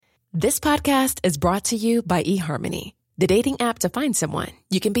This podcast is brought to you by eHarmony, the dating app to find someone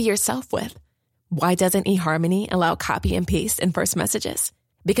you can be yourself with. Why doesn't eHarmony allow copy and paste in first messages?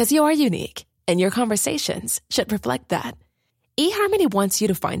 Because you are unique, and your conversations should reflect that. eHarmony wants you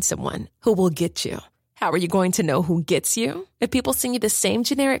to find someone who will get you. How are you going to know who gets you? If people send you the same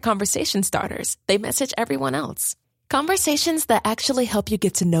generic conversation starters they message everyone else. Conversations that actually help you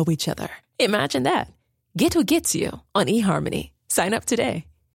get to know each other. Imagine that. Get who gets you on eHarmony. Sign up today.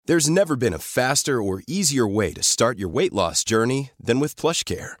 There's never been a faster or easier way to start your weight loss journey than with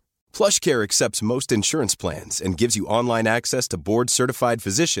PlushCare. PlushCare accepts most insurance plans and gives you online access to board-certified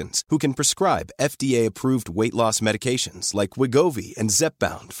physicians who can prescribe FDA-approved weight loss medications like Wegovy and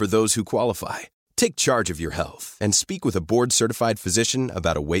Zepbound for those who qualify. Take charge of your health and speak with a board-certified physician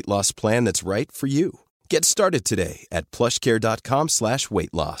about a weight loss plan that's right for you. Get started today at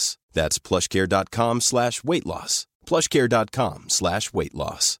plushcare.com/weight loss. That's plushcare.com/weight loss. plushcare.com/weight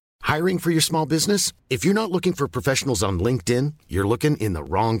loss. Hiring for your small business? If you're not looking for professionals on LinkedIn, you're looking in the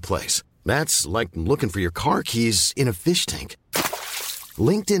wrong place. That's like looking for your car keys in a fish tank.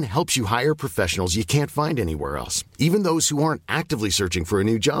 LinkedIn helps you hire professionals you can't find anywhere else, even those who aren't actively searching for a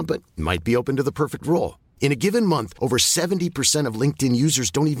new job but might be open to the perfect role. In a given month, over 70% of LinkedIn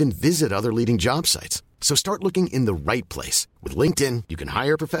users don't even visit other leading job sites. So start looking in the right place. With LinkedIn, you can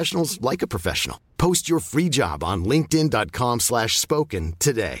hire professionals like a professional. Post your free job on linkedin.com/spoken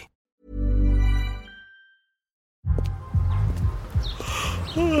today.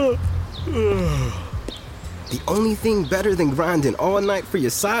 The only thing better than grinding all night for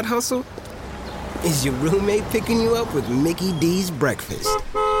your side hustle is your roommate picking you up with Mickey D's breakfast.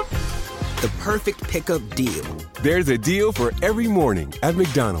 The perfect pickup deal. There's a deal for every morning at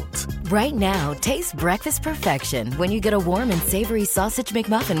McDonald's. Right now, taste breakfast perfection when you get a warm and savory sausage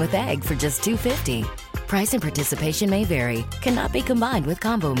McMuffin with egg for just $2.50. Price and participation may vary. Cannot be combined with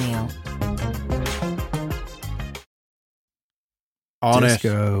combo meal.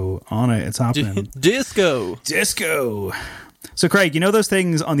 Disco. On it. It's happening. Disco. So, Craig, you know those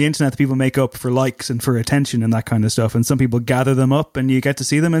things on the internet that people make up for likes and for attention and that kind of stuff, and some people gather them up and you get to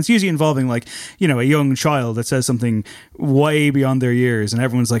see them, and it's usually involving, like, you know, a young child that says something way beyond their years, and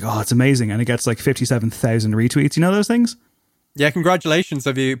everyone's like, oh, it's amazing, and it gets like 57,000 retweets. You know those things? Yeah, congratulations.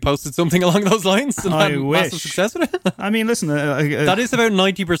 Have you posted something along those lines? And I had wish. massive success with it? I mean, listen... that is about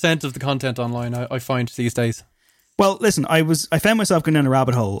 90% of the content online, I find, these days. Well, listen, I found myself going down a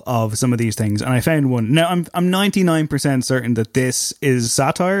rabbit hole of some of these things, and I found one. Now, I'm 99% certain that this is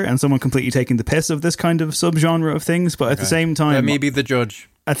satire and someone completely taking the piss of this kind of subgenre of things, but at the same time... Let me be the judge.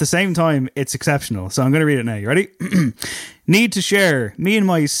 At the same time, it's exceptional. So I'm going to read it now. You ready? Need to share. Me and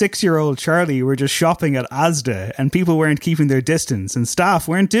my 6-year-old Charlie were just shopping at Asda, and people weren't keeping their distance, and staff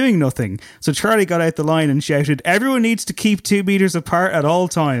weren't doing nothing. So Charlie got out the line and shouted, "Everyone needs to keep 2 meters apart at all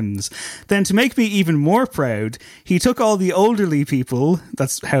times." Then, to make me even more proud, he took all the elderly people,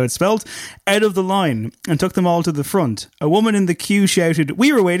 that's how it's spelled, out of the line and took them all to the front. A woman in the queue shouted,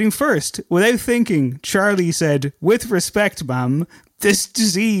 "We were waiting first." Without thinking, Charlie said, "With respect, ma'am, this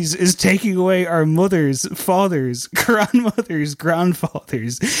disease is taking away our mothers, fathers, grandmothers,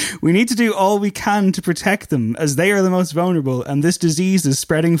 grandfathers. We need to do all we can to protect them, as they are the most vulnerable, and this disease is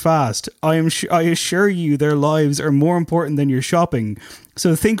spreading fast. I assure you their lives are more important than your shopping.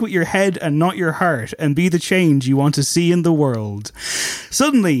 So think with your head and not your heart, and be the change you want to see in the world."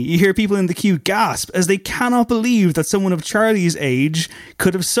 Suddenly, you hear people in the queue gasp as they cannot believe that someone of Charlie's age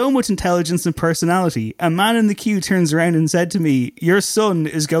could have so much intelligence and personality. A man in the queue turns around and said to me, "Your son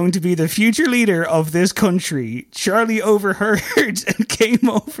is going to be the future leader of this country." Charlie overheard and came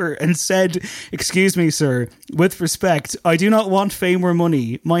over and said, "Excuse me, sir, with respect, I do not want fame or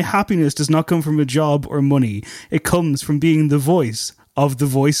money. My happiness does not come from a job or money. It comes from being the voice of the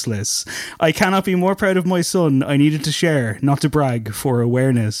voiceless. I cannot be more proud of my son. I needed to share, not to brag, for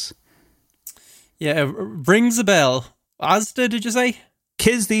awareness." Yeah, it rings a bell. Asda, did you say?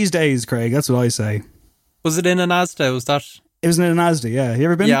 Kids these days, Craig, that's what I say. Was it in an Asda? Was that... It was in an Asda, yeah. You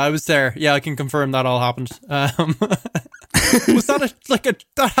ever been? Yeah, I was there. Yeah, I can confirm that all happened. Was that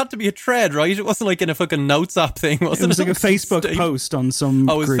that had to be a thread, right? It wasn't like in a fucking notes app thing, was it? It was like a Facebook post on some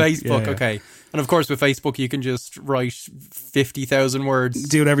Oh, it was group. Facebook, Yeah. Okay. And of course, with Facebook, you can just write 50,000 words.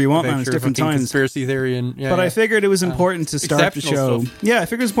 Do whatever you want, man. It's your different fucking times. Conspiracy theory. And, But I figured it was important to start the show. Stuff. Yeah, I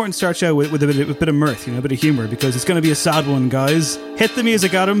figured it was important to start the show with a bit of mirth, you know, a bit of humour, because it's going to be a sad one, guys. Hit the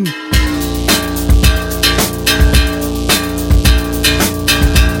music, Adam.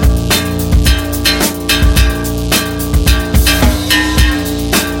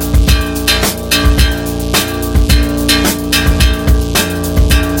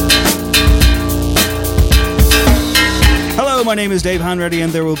 My name is Dave Hanratty,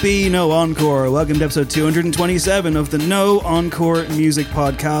 and there will be no encore. Welcome to episode 227 of the No Encore Music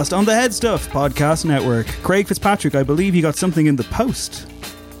Podcast on the Head Stuff Podcast Network. Craig Fitzpatrick, I believe you got something in the post.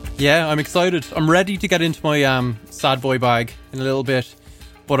 Yeah, I'm excited. I'm ready to get into my sad boy bag in a little bit,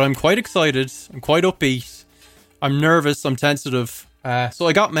 but I'm quite excited. I'm quite upbeat. I'm nervous. I'm tentative. So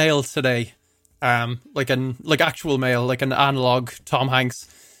I got mail today, like actual mail, like an analog Tom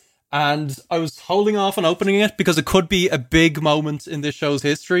Hanks. And I was holding off on opening it because it could be a big moment in this show's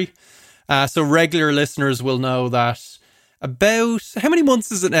history. So regular listeners will know that about, how many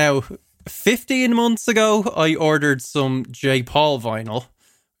months is it now? 15 months ago, I ordered some J. Paul vinyl,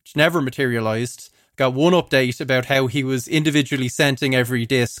 which never materialised. Got one update about how he was individually scenting every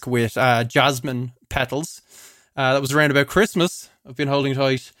disc with jasmine petals. That was around about Christmas. I've been holding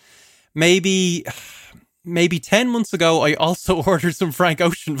tight. Maybe 10 months ago, I also ordered some Frank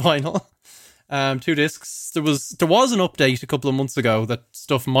Ocean vinyl. 2 discs. There was an update a couple of months ago that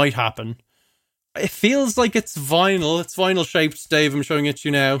stuff might happen. It feels like it's vinyl. It's vinyl shaped, Dave. I'm showing it to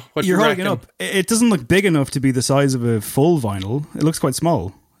you now. What You're you holding it up. It doesn't look big enough to be the size of a full vinyl. It looks quite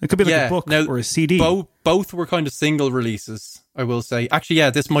small. It could be like a book or a CD. Both were kind of single releases, I will say. Actually,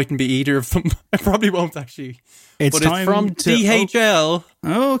 yeah, this mightn't be either of them. I probably won't actually. It's from DHL.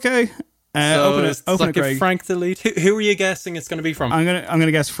 Oh, okay. Open it, like Craig. Frank the lead. Who are you guessing it's going to be from? I'm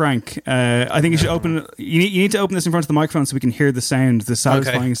gonna guess Frank. I think you should open it. You need to open this in front of the microphone so we can hear the sound, the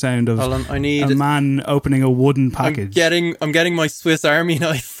satisfying sound of I need a man opening a wooden package. I'm getting my Swiss Army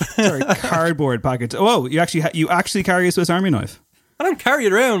knife. Sorry, cardboard package. Oh, you actually carry a Swiss Army knife? I don't carry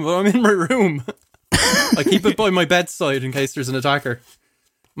it around, but I'm in my room. I keep it by my bedside in case there's an attacker.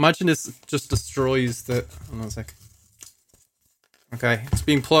 Imagine this just destroys the. Hold on a sec. Okay, it's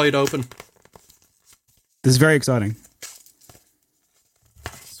being plied open. This is very exciting.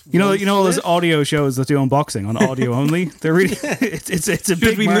 You know all those audio shows that do unboxing on audio only. They're really it's a Should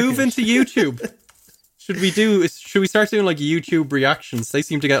big we market. move into YouTube? Should we start doing like YouTube reactions? They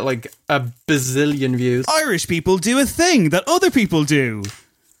seem to get like a bazillion views. Irish people do a thing that other people do.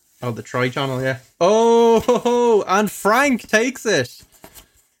 Oh, the Try channel, yeah. Oh, and Frank takes it.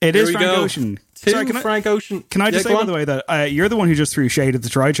 It is Frank Ocean. Frank Ocean. Can I just say, by the way, that you're the one who just threw shade at the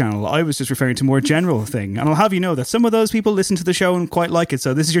Try channel. I was just referring to a more general thing. And I'll have you know that some of those people listen to the show and quite like it.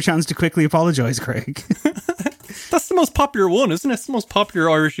 So this is your chance to quickly apologise, Craig. That's the most popular one, isn't it? It's the most popular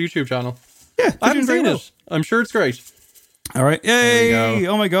Irish YouTube channel. Yeah, I haven't seen it. I'm sure it's great. All right. Yay.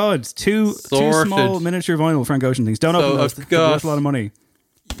 Oh my God. Two small miniature vinyl Frank Ocean things. Don't open those. They're worth a lot of money.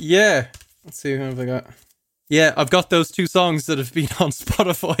 Yeah. Let's see. What have I got? Yeah, I've got those 2 songs that have been on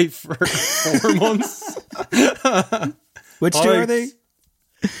Spotify for 4 months. Which 2 are they?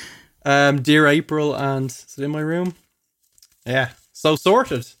 Dear April and is it In My Room? Yeah. So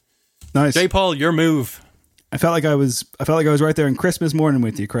sorted. Nice. J. Paul, your move. I felt like I was right there on Christmas morning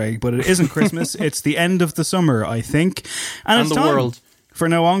with you, Craig, but it isn't Christmas. It's the end of the summer, I think. And it's the time world. For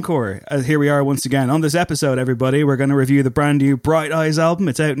No Encore. Here we are once again. On this episode, everybody, we're going to review the brand new Bright Eyes album.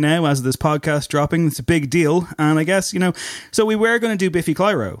 It's out now as of this podcast dropping. It's a big deal. And I guess, so we were going to do Biffy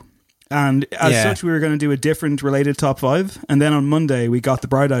Clyro. And as such, we were going to do a different related top 5. And then on Monday, we got the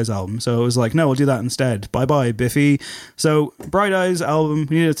Bright Eyes album. So it was like, no, we'll do that instead. Bye-bye, Biffy. So Bright Eyes album,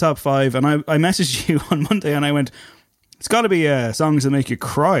 we need a top 5. And I messaged you on Monday and I went, it's got to be songs that make you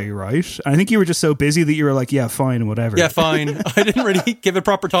cry, right? And I think you were just so busy that you were like, yeah, fine, whatever. Yeah, fine. I didn't really give it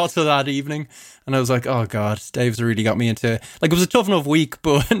proper thought to that evening. And I was like, oh God, Dave's really got me into... Like, it was a tough enough week,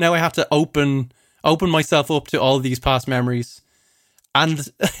 but now I have to open myself up to all these past memories. And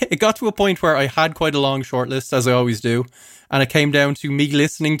it got to a point where I had quite a long shortlist, as I always do. And it came down to me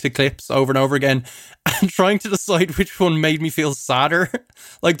listening to clips over and over again and trying to decide which one made me feel sadder.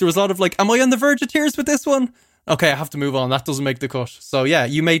 Like, there was a lot of like, am I on the verge of tears with this one? Okay, I have to move on. That doesn't make the cut. So yeah,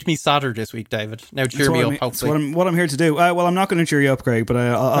 you made me sadder this week, David. Now cheer me up, hopefully. That's what I'm here to do. Well, I'm not going to cheer you up, Craig, but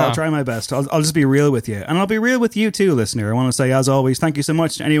I'll try my best. I'll just be real with you. And I'll be real with you too, listener. I want to say, as always, thank you so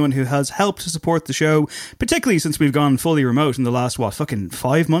much to anyone who has helped to support the show, particularly since we've gone fully remote in the last,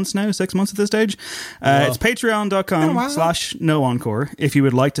 5 months now? 6 months at this stage? It's patreon.com/no encore if you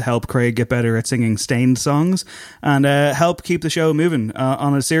would like to help Craig get better at singing Stained songs and help keep the show moving.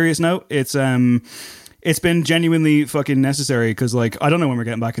 On a serious note, it's been genuinely fucking necessary because, I don't know when we're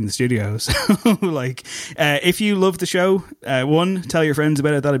getting back in the studio. So, if you love the show, 1, tell your friends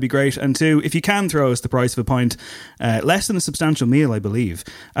about it. That'd be great. And 2, if you can throw us the price of a pint, less than a substantial meal, I believe,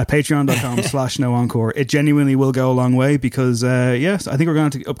 at patreon.com/no encore, it genuinely will go a long way because, yes, I think we're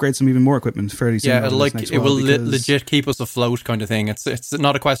going to upgrade some even more equipment fairly soon. Yeah, it will legit keep us afloat kind of thing. It's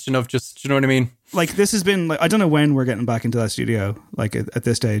not a question of just, you know what I mean? like this has been like, I don't know when we're getting back into that studio, like at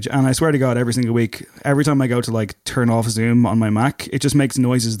this stage, and I swear to God, every single week, every time I go to like turn off Zoom on my Mac, it just makes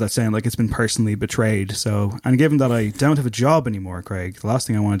noises that sound like it's been personally betrayed. So, and given that I don't have a job anymore, Craig, the last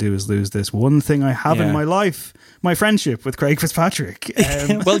thing I want to do is lose this one thing I have in my life, my friendship with Craig Fitzpatrick.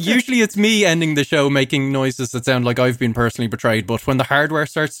 Well, usually it's me ending the show making noises that sound like I've been personally betrayed, but when the hardware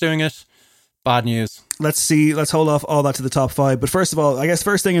starts doing it, bad news. Let's hold off all that to the top 5. But first of all, I guess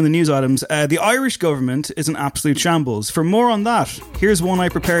first thing in the news items, the Irish government is an absolute shambles. For more on that, here's one I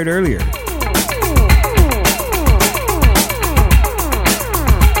prepared earlier.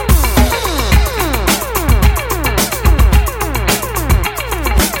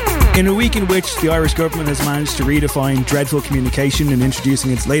 In a week in which the Irish government has managed to redefine dreadful communication in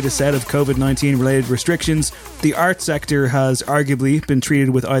introducing its latest set of COVID-19 related restrictions, the arts sector has arguably been treated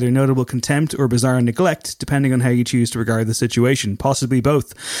with either notable contempt or bizarre neglect, depending on how you choose to regard the situation, possibly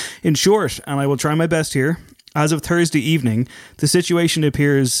both. In short, and I will try my best here, as of Thursday evening, the situation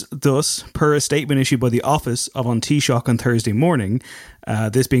appears thus, per a statement issued by the Office of An Taoiseach on Thursday morning,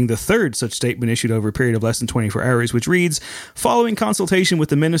 this being the third such statement issued over a period of less than 24 hours, which reads, following consultation with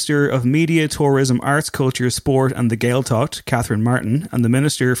the Minister of Media, Tourism, Arts, Culture, Sport and the Gaeltacht, Catherine Martin, and the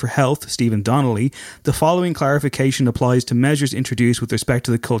Minister for Health, Stephen Donnelly, the following clarification applies to measures introduced with respect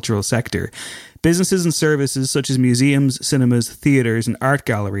to the cultural sector. Businesses and services such as museums, cinemas, theatres and art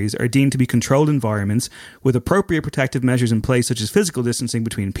galleries are deemed to be controlled environments with appropriate protective measures in place such as physical distancing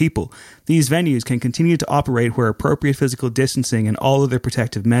between people. These venues can continue to operate where appropriate physical distancing and all other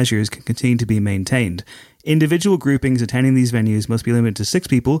protective measures can continue to be maintained. Individual groupings attending these venues must be limited to 6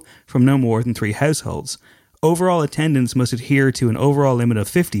 people from no more than 3 households. Overall attendance must adhere to an overall limit of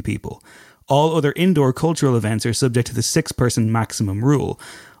 50 people. All other indoor cultural events are subject to the 6-person maximum rule.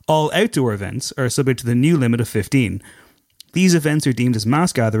 All outdoor events are subject to the new limit of 15. These events are deemed as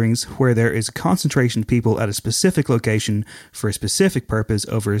mass gatherings where there is a concentration of people at a specific location for a specific purpose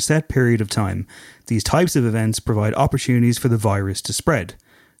over a set period of time. These types of events provide opportunities for the virus to spread.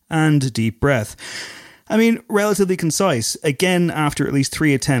 And deep breath. I mean, relatively concise. Again, after at least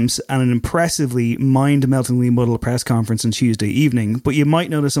 3 attempts and an impressively mind-meltingly muddled press conference on Tuesday evening, but you might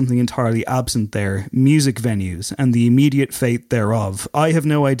notice something entirely absent there: music venues and the immediate fate thereof. I have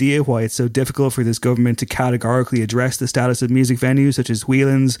no idea why it's so difficult for this government to categorically address the status of music venues such as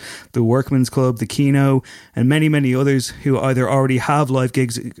Whelan's, the Workman's Club, the Kino, and many, many others who either already have live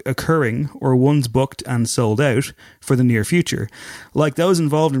gigs occurring or ones booked and sold out for the near future. Like those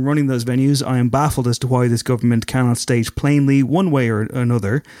involved in running those venues, I am baffled as to why this government cannot state plainly, one way or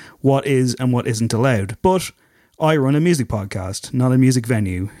another, what is and what isn't allowed. But I run a music podcast, not a music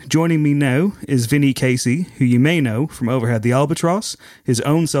venue. Joining me now is Vinny Casey, who you may know from Overhead the Albatross, his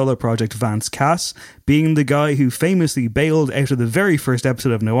own solo project Vance Cass, being the guy who famously bailed out of the very first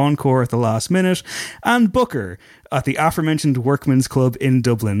episode of No Encore at the last minute, and Booker at the aforementioned Workman's Club in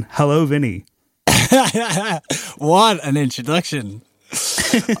Dublin. Hello, Vinny. What an introduction.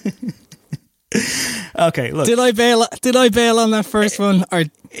 Okay, look. Did I bail on that first one? Or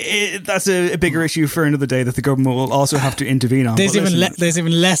that's a bigger issue for another day that the government will also have to intervene on. There's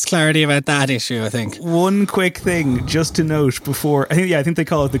even less clarity about that issue, I think. One quick thing just to note before, I think they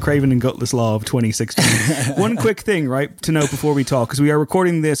call it the Craven and Gutless Law of 2016. One quick thing, right, to note before we talk, because we are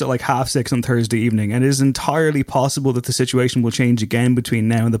recording this at like 6:30 on Thursday evening, and it is entirely possible that the situation will change again between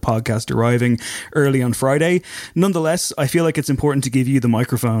now and the podcast arriving early on Friday. Nonetheless, I feel like it's important to give you the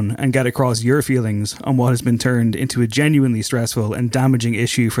microphone and get across your feelings on what has been turned into a genuinely stressful and damaging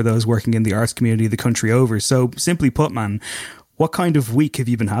issue for those working in the arts community the country over. So, simply put, man, what kind of week have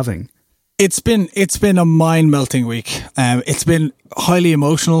you been having? It's been a mind-melting week. It's been highly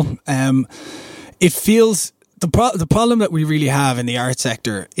emotional. It feels the problem that we really have in the arts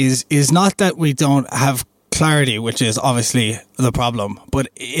sector is not that we don't have clarity, which is obviously the problem, but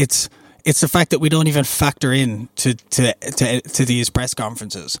it's the fact that we don't even factor in to these press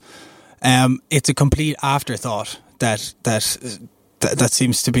conferences. It's a complete afterthought that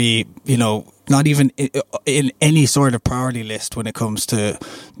seems to be, not even in any sort of priority list when it comes to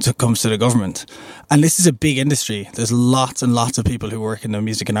the government. And this is a big industry. There's lots and lots of people who work in the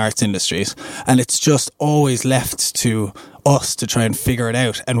music and arts industries, and it's just always left to us to try and figure it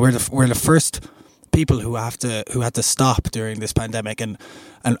out. And we're the first people who had to stop during this pandemic, and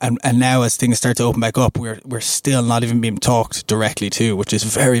now as things start to open back up, we're still not even being talked directly to, which is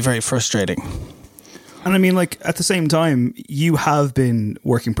very, very frustrating. And I mean, like, at the same time, you have been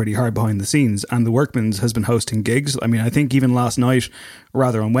working pretty hard behind the scenes, and the Workman's has been hosting gigs. I mean, I think even last night,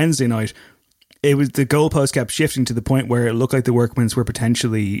 rather on Wednesday night, it was the goalpost kept shifting to the point where it looked like the Workmen's were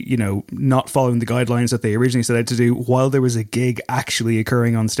potentially, not following the guidelines that they originally set out to do while there was a gig actually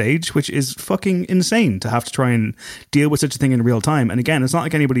occurring on stage, which is fucking insane to have to try and deal with such a thing in real time. And again, it's not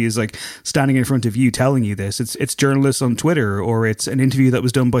like anybody is like standing in front of you telling you this. It's journalists on Twitter, or it's an interview that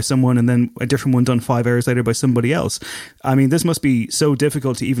was done by someone and then a different one done 5 hours later by somebody else. I mean, this must be so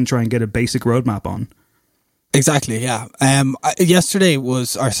difficult to even try and get a basic roadmap on. Exactly, yeah. Wednesday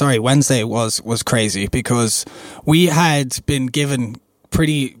was crazy because we had been given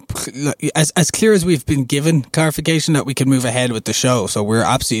as clear as we've been given clarification that we could move ahead with the show. So we're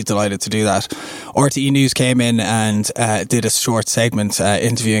absolutely delighted to do that. RTE News came in and did a short segment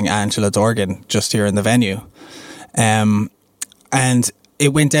interviewing Angela Dorgan just here in the venue. And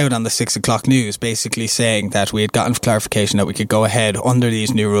it went out on the 6 o'clock news, basically saying that we had gotten clarification that we could go ahead under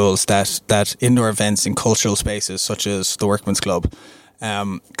these new rules, that indoor events in cultural spaces such as the Workmen's Club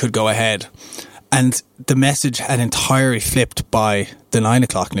could go ahead. And the message had entirely flipped by the 9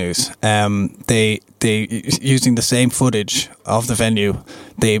 o'clock news. They using the same footage of the venue,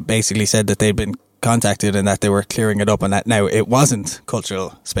 they basically said that they'd been contacted and that they were clearing it up, and that now it wasn't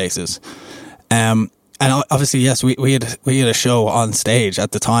cultural spaces. And obviously, yes, we had a show on stage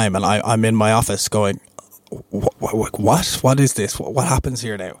at the time, and I'm in my office going, what is this? What happens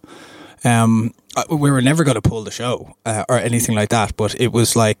here now? We were never going to pull the show or anything like that, but it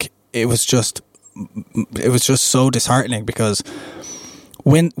was just so disheartening because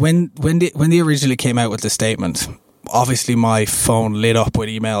when they originally came out with the statement, obviously my phone lit up with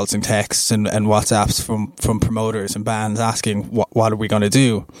emails and texts and WhatsApps from promoters and bands asking what are we going to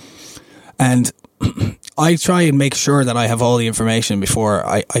do, and I try and make sure that I have all the information before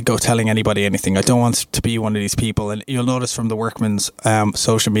I go telling anybody anything. I don't want to be one of these people. And you'll notice from the Workmen's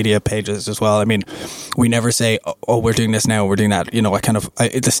social media pages as well. I mean, we never say, oh, we're doing this now, we're doing that.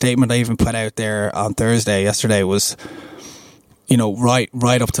 The statement I even put out there on yesterday was,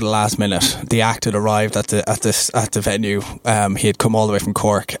 right up to the last minute. The act had arrived at the venue. He had come all the way from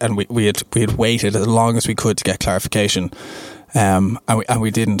Cork, and we had waited as long as we could to get clarification. And we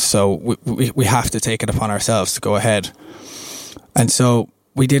didn't, so we have to take it upon ourselves to go ahead. And so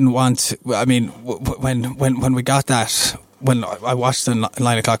we didn't want. I mean, when we got that, when I watched the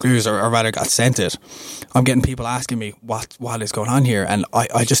 9 o'clock news, or rather got sent it, I'm getting people asking me what is going on here, and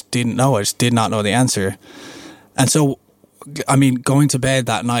I just didn't know. I just did not know the answer. And so, I mean, going to bed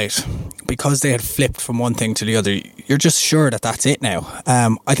that night, because they had flipped from one thing to the other, you're just sure that that's it now.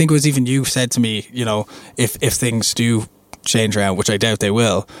 I think it was even you said to me, if things do change around, which I doubt they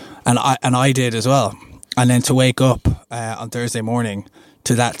will, and I did as well, and then to wake up on Thursday morning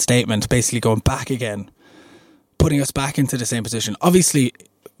to that statement basically going back again, putting us back into the same position. Obviously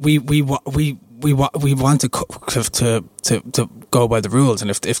we want to go by the rules,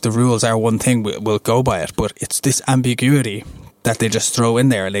 and if the rules are one thing, we'll go by it, but it's this ambiguity that they just throw in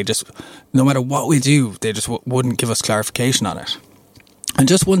there, and they just, no matter what we do, they just wouldn't give us clarification on it. And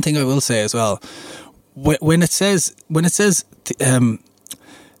just one thing I will say as well, when it says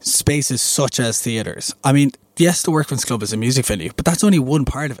spaces such as theatres, I mean, yes, the Workmen's Club is a music venue, but that's only one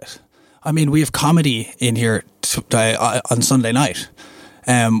part of it. I mean, we have comedy in here on Sunday night.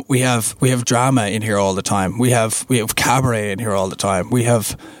 We have drama in here all the time. We have cabaret in here all the time. We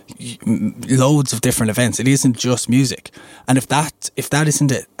have loads of different events. It isn't just music. And if that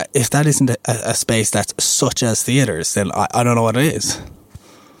isn't a space that's such as theatres, then I don't know what it is.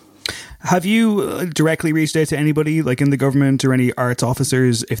 Have you directly reached out to anybody, like in the government or any arts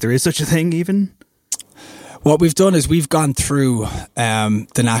officers, if there is such a thing even? What we've done is we've gone through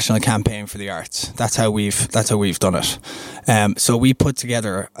the National Campaign for the Arts. That's how we've done it. So we put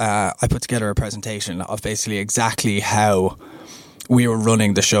together I put together a presentation of basically exactly how we were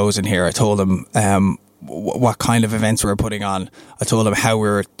running the shows in here. I told them what kind of events we were putting on. I told them how we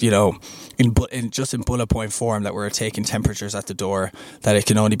were, in bullet point form, that we were taking temperatures at the door, that it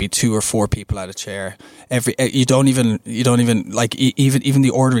can only be 2 or 4 people at a chair. You don't even like even the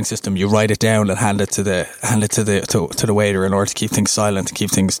ordering system. You write it down and hand it to the waiter in order to keep things silent and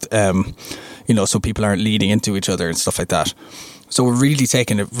keep things, so people aren't leading into each other and stuff like that. So we're really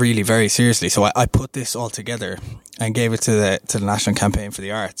taking it really very seriously. So I put this all together and gave it to the National Campaign for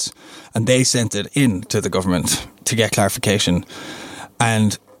the Arts, and they sent it in to the government to get clarification.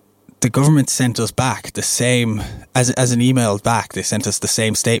 And the government sent us back the same, as an email back, they sent us the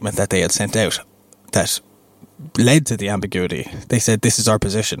same statement that they had sent out that led to the ambiguity. They said, this is our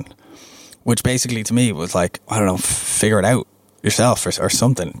position, which basically to me was like, I don't know, figure it out yourself or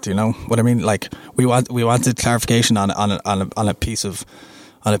something. Do you know what I mean? Like we wanted clarification on a piece of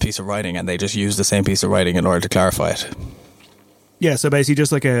writing, and they just used the same piece of writing in order to clarify it. Yeah, so basically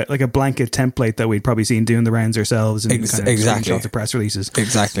just like a blanket template that we'd probably seen doing the rounds ourselves and kind of exactly screenshots of press releases.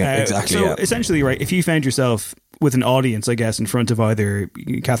 Exactly. So essentially, right, if you found yourself with an audience, I guess, in front of either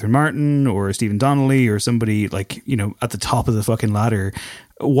Catherine Martin or Stephen Donnelly or somebody like, you know, at the top of the fucking ladder,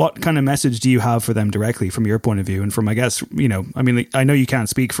 what kind of message do you have for them directly from your point of view? And from, I guess, you know, I mean, I know you can't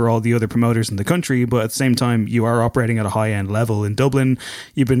speak for all the other promoters in the country, but at the same time, you are operating at a high end level in Dublin.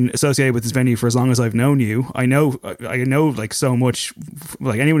 You've been associated with this venue for as long as I've known you. I know like so much,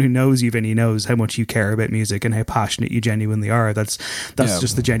 like anyone who knows you, Vinny, knows how much you care about music and how passionate you genuinely are. That's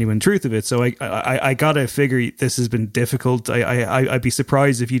just the genuine truth of it. So I gotta figure this has been difficult. I'd be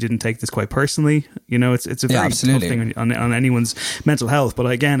surprised if you didn't take this quite personally. You know, it's a very tough thing on anyone's mental health.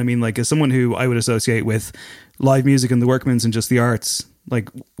 But again, I mean, like, as someone who I would associate with live music and the workman's and just the arts, like,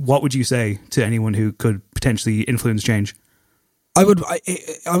 what would you say to anyone who could potentially influence change? I would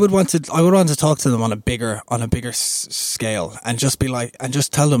want to talk to them on a bigger scale and just be like, and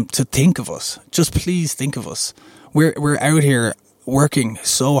just tell them to think of us. Just please think of us. We're out here working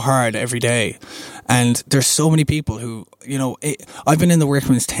so hard every day, and there's so many people who, you know, I've been in the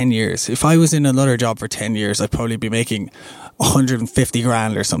workman's 10 years. If I was in another job for 10 years, I'd probably be making 150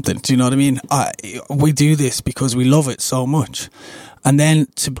 grand or something. Do you know what I mean? We do this because we love it so much. And then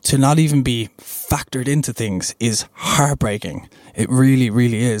to not even be factored into things is heartbreaking. It really,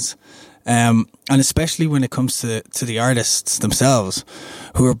 really is. And especially when it comes to the artists themselves,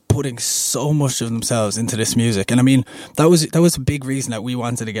 who are putting so much of themselves into this music. And I mean, that was a big reason that we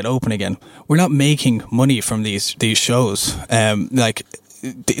wanted to get open again. We're not making money from these shows.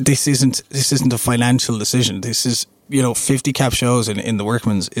 This isn't a financial decision. This is, you know, 50 cap shows in the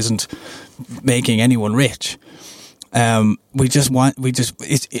workman's isn't making anyone rich. And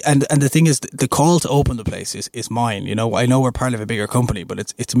the thing is, the call to open the place is mine. You know, I know we're part of a bigger company, but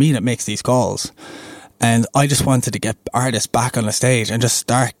it's me that makes these calls. And I just wanted to get artists back on the stage and just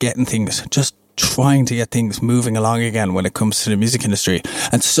start getting things, just trying to get things moving along again when it comes to the music industry.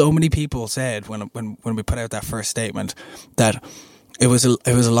 And so many people said when we put out that first statement that it was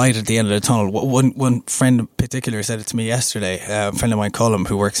a light at the end of the tunnel. One friend in particular said it to me yesterday. A friend of mine, Colm,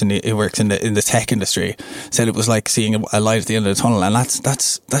 who works in the tech industry, said it was like seeing a light at the end of the tunnel, and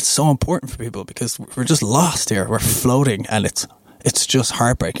that's so important for people, because we're just lost here. We're floating, and it's just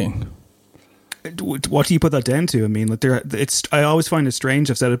heartbreaking. What do you put that down to? I mean, like, I always find it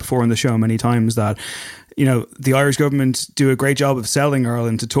strange. I've said it before on the show many times that, you know, the Irish government do a great job of selling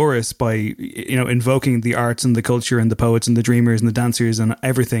Ireland to tourists by, you know, invoking the arts and the culture and the poets and the dreamers and the dancers and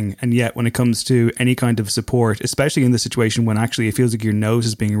everything. And yet when it comes to any kind of support, especially in this situation when actually it feels like your nose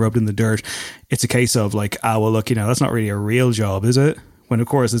is being rubbed in the dirt, it's a case of like, well, look, you know, that's not really a real job, is it? When, of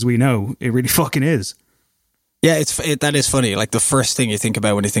course, as we know, it really fucking is. Yeah, that is funny. Like, the first thing you think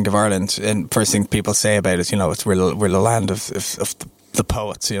about when you think of Ireland, and first thing people say about it, you know, we're the land of the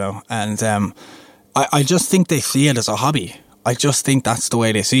poets, you know. And I just think they see it as a hobby. I just think that's the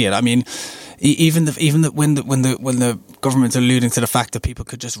way they see it. I mean, when the government's alluding to the fact that people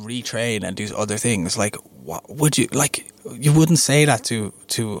could just retrain and do other things, like, what would you, like, you wouldn't say that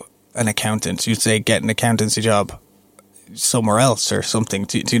to an accountant. You'd say, get an accountancy job somewhere else or something.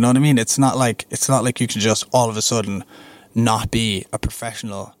 Do you know what I mean? It's not like you can just all of a sudden not be a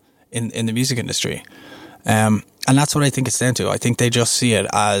professional in the music industry. And that's what I think it's down to. I think they just see it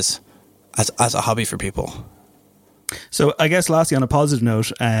as a hobby for people. So I guess lastly, on a positive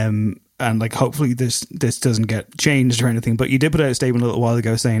note, and like, hopefully this doesn't get changed or anything, but you did put out a statement a little while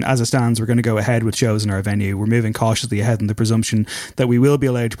ago saying, as it stands, we're going to go ahead with shows in our venue. We're moving cautiously ahead in the presumption that we will be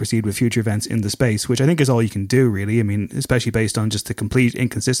allowed to proceed with future events in the space, which I think is all you can do, really. I mean, especially based on just the complete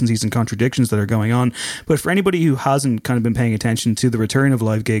inconsistencies and contradictions that are going on. But for anybody who hasn't kind of been paying attention to the return of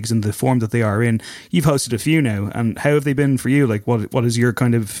live gigs in the form that they are in, you've hosted a few now, and how have they been for you? Like, what has your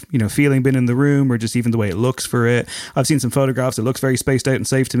kind of, you know, feeling been in the room, or just even the way it looks for it? I've seen some photographs. It looks very spaced out and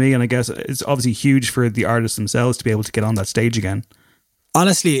safe to me, and I guess it's obviously huge for the artists themselves to be able to get on that stage again.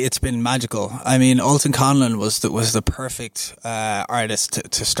 Honestly, it's been magical. I mean, Alton Conlon was the perfect artist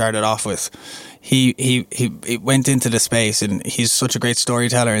to start it off with. He went into the space, and he's such a great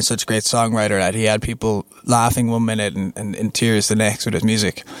storyteller and such a great songwriter that he had people laughing one minute and in tears the next with his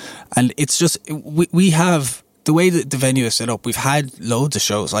music. And it's just, we have, the way that the venue is set up, we've had loads of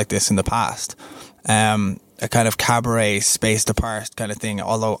shows like this in the past. A kind of cabaret spaced apart kind of thing,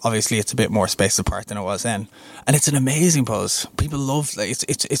 although obviously it's a bit more spaced apart than it was then. And it's an amazing pose. People love, like,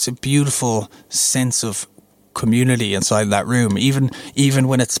 it's a beautiful sense of community inside that room. Even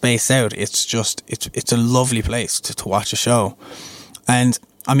when it's spaced out, it's a lovely place to watch a show. And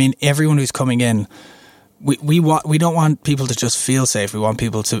I mean, everyone who's coming in we don't want people to just feel safe. We want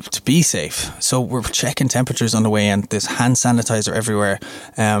people to be safe. So we're checking temperatures on the way in. There's hand sanitizer everywhere.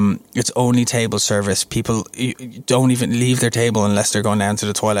 It's only table service. People don't even leave their table unless they're going down to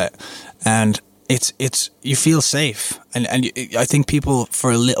the toilet. And it's you feel safe. And I think people for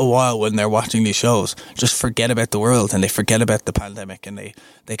a little while when they're watching these shows just forget about the world and they forget about the pandemic and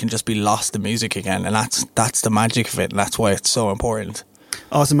they can just be lost in music again. And that's the magic of it. And that's why it's so important.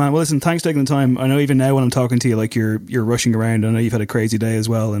 Awesome, man. Well, listen, thanks for taking the time. I know even now when I'm talking to you, like you're rushing around. I know you've had a crazy day as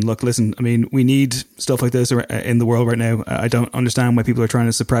well. And look, listen, I mean, we need stuff like this in the world right now. I don't understand why people are trying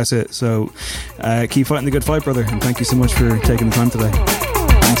to suppress it. So keep fighting the good fight, brother. And thank you so much for taking the time today.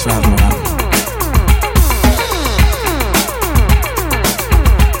 Thanks for having me, man.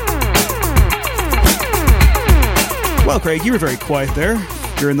 Well, Craig, you were very quiet there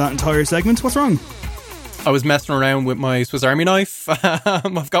during that entire segment. What's wrong? I was messing around with my Swiss Army knife.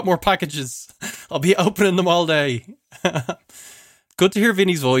 I've got more packages. I'll be opening them all day. Good to hear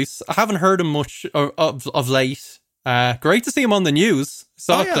Vinny's voice. I haven't heard him much of late. Great to see him on the news.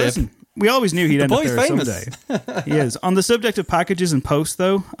 Saw a clip. Listen, we always knew he'd end up there famous. Someday. He is. On the subject of packages and post,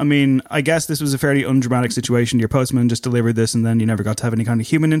 though, I mean, I guess this was a fairly undramatic situation. Your postman just delivered this and then you never got to have any kind of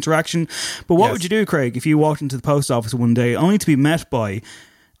human interaction. But what would you do, Craig, if you walked into the post office one day only to be met by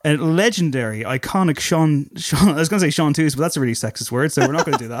a legendary, iconic Sean, I was going to say Sean Toos, but that's a really sexist word, so we're not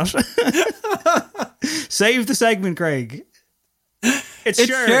going to do that. Save the segment, Craig. It's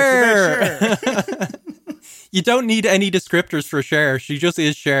Cher. You don't need any descriptors for Cher. She just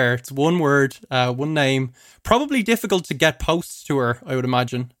is Cher. It's one word, one name. Probably difficult to get posts to her, I would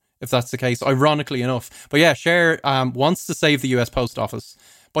imagine, if that's the case, ironically enough. But yeah, Cher wants to save the US Post Office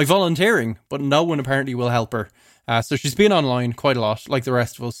by volunteering, but no one apparently will help her. So she's been online quite a lot, like the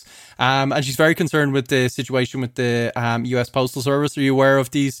rest of us. And she's very concerned with the situation with the US Postal Service. Are you aware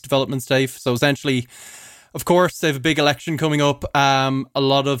of these developments, Dave? So essentially, of course, they have a big election coming up. A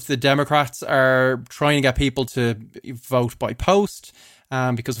lot of the Democrats are trying to get people to vote by post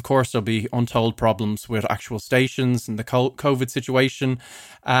because, of course, there'll be untold problems with actual stations and the COVID situation.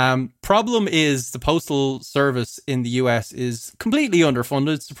 Problem is the Postal Service in the US is completely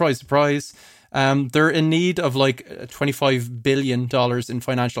underfunded. Surprise, surprise. They're in need of like $25 billion in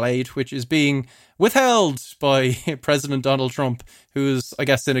financial aid, which is being withheld by President Donald Trump, who's, I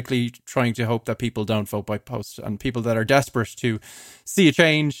guess, cynically trying to hope that people don't vote by post and people that are desperate to see a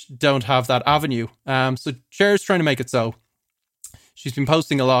change don't have that avenue. So Cher's trying to make it so. She's been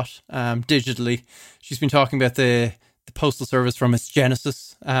posting a lot digitally. She's been talking about the Postal Service from its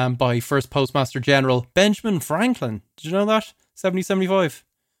genesis by first Postmaster General Benjamin Franklin. Did you know that? 1775.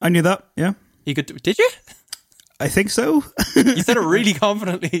 I knew that, yeah. Did you? I think so. You said it really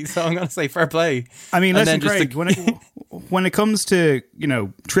confidently, so I'm going to say fair play. I mean, listen, Craig, when it comes to,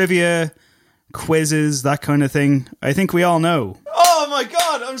 trivia, quizzes, that kind of thing, I think we all know. Oh my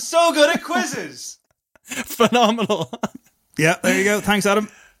God, I'm so good at quizzes. Phenomenal. Yeah, there you go. Thanks, Adam.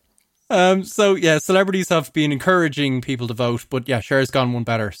 So yeah, celebrities have been encouraging people to vote, but yeah, Cher's gone one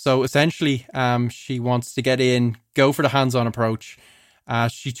better. So essentially, she wants to get in, go for the hands-on approach.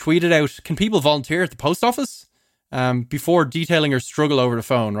 She tweeted out, can people volunteer at the post office? Before detailing her struggle over the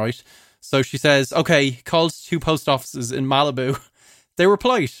phone, right? So she says, okay, called 2 post offices in Malibu. They were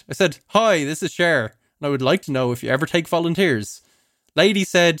polite. I said, hi, this is Cher, and I would like to know if you ever take volunteers. Lady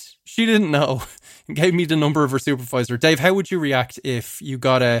said she didn't know and gave me the number of her supervisor. Dave, how would you react if you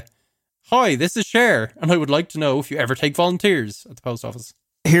got a, hi, this is Cher, and I would like to know if you ever take volunteers at the post office?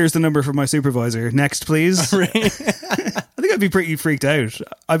 Here's the number for my supervisor. Next, please. I think I'd be pretty freaked out.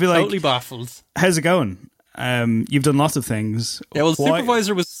 I'd be like, totally baffled. How's it going? You've done lots of things. Yeah, well,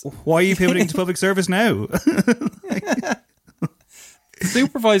 supervisor was... Why are you pivoting to public service now?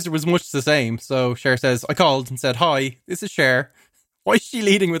 Supervisor was much the same. So Cher says, I called and said, hi, this is Cher. Why is she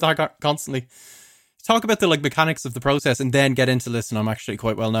leading with that constantly? Talk about the mechanics of the process and then get into listen. I'm actually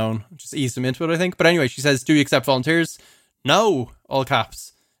quite well known. Just ease them into it, I think. But anyway, she says, do you accept volunteers? No, all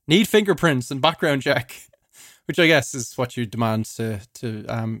caps. Need fingerprints and background check, which I guess is what you demand to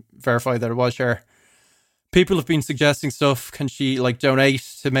verify that it was Cher. People have been suggesting stuff. Can she donate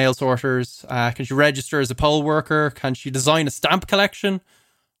to mail sorters? Can she register as a poll worker? Can she design a stamp collection?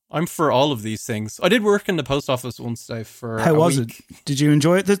 I'm for all of these things. I did work in the post office once, Dave, for How was week. it? Did you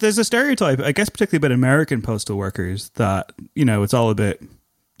enjoy it? There's a stereotype, I guess, particularly about American postal workers that, it's all a bit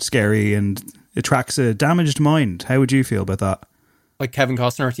scary and attracts a damaged mind. How would you feel about that? Like Kevin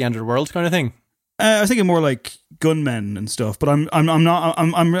Costner at the end of the world kind of thing? I was thinking more like gunmen and stuff, but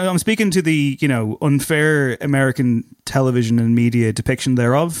I'm speaking to the, you know, unfair American television and media depiction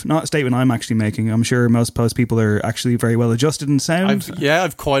thereof. Not a statement I'm actually making. I'm sure most post people are actually very well adjusted and sound.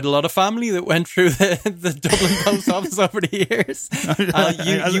 I've quite a lot of family that went through the Dublin post office over the years.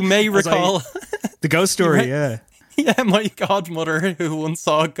 You may recall the ghost story. Yeah, my godmother who once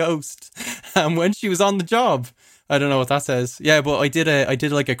saw a ghost when she was on the job. I don't know what that says. Yeah, but I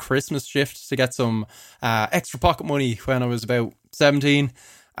did like a Christmas shift to get some extra pocket money when I was about 17,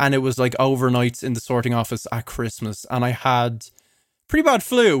 and it was like overnights in the sorting office at Christmas, and I had pretty bad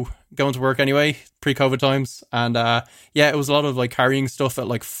flu going to work anyway, pre-COVID times, and it was a lot of like carrying stuff at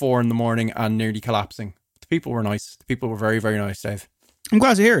like 4 a.m. and nearly collapsing. The people were nice. The people were very, very nice, Dave. I'm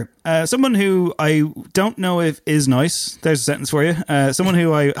glad to hear. Someone who I don't know if is nice, there's a sentence for you, someone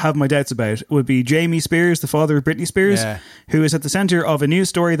who I have my doubts about would be Jamie Spears, the father of Britney Spears, who is at the centre of a news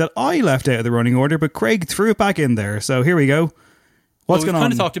story that I left out of the running order, but Craig threw it back in there. So here we go. What's going on? We've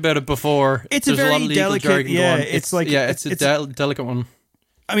kind of talked about it before. It's a very delicate, it's a delicate one.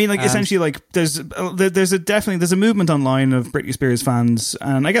 I mean, like, essentially, like, there's a movement online of Britney Spears fans,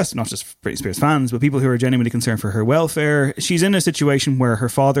 and I guess not just Britney Spears fans, but people who are genuinely concerned for her welfare. She's in a situation where her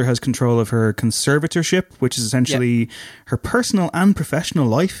father has control of her conservatorship, which is essentially her personal and professional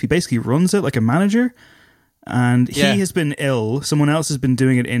life. He basically runs it like a manager, and he has been ill. Someone else has been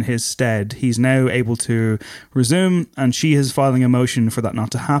doing it in his stead. He's now able to resume, and she is filing a motion for that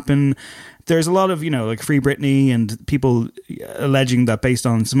not to happen. There's a lot of, you know, like Free Britney and people alleging that based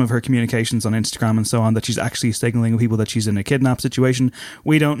on some of her communications on Instagram and so on, that she's actually signaling people that she's in a kidnap situation.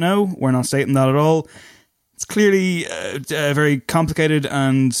 We don't know. We're not stating that at all. It's clearly very complicated,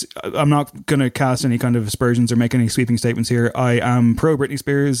 and I'm not going to cast any kind of aspersions or make any sweeping statements here. I am pro Britney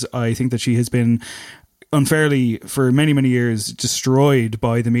Spears. I think that she has been unfairly for many, many years destroyed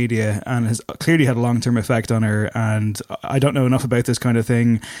by the media and has clearly had a long-term effect on her. And I don't know enough about this kind of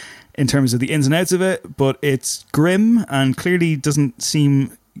thing in terms of the ins and outs of it, but it's grim and clearly doesn't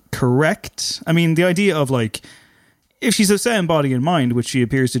seem correct. I mean, the idea of, like, if she's of sound body and mind, which she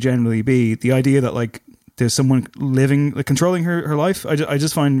appears to generally be, the idea that, like, there's someone living, like, controlling her life, I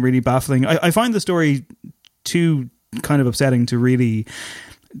just find really baffling. I find the story too kind of upsetting to really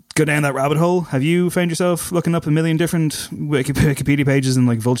go down that rabbit hole. Have you found yourself looking up a million different Wikipedia pages and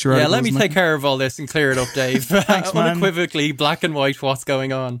like Vulture articles? Yeah, let me take care of all this and clear it up, Dave. Thanks, man. Unequivocally, black and white, what's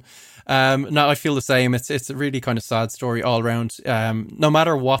going on. No, I feel the same. It's a really kind of sad story all around. No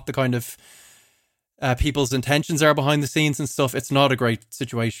matter what the kind of people's intentions are behind the scenes and stuff, it's not a great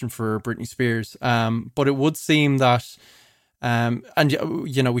situation for Britney Spears. But it would seem that and,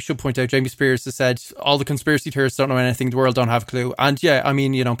 you know, we should point out, Jamie Spears has said all the conspiracy theorists don't know anything, the world don't have a clue. And yeah, I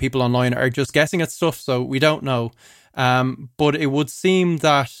mean, you know, people online are just guessing at stuff, so we don't know. But it would seem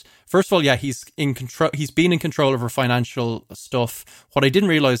that, first of all, yeah, he's in control. He's been in control of her financial stuff. What I didn't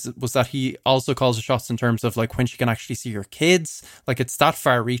realize was that he also calls the shots in terms of like when she can actually see her kids. Like, it's that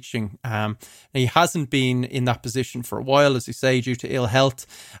far reaching. He hasn't been in that position for a while, as you say, due to ill health.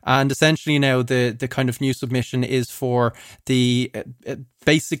 And essentially now the kind of new submission is for the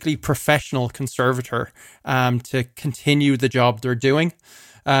basically professional conservator to continue the job they're doing.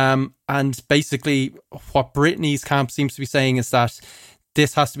 And basically what Britney's camp seems to be saying is that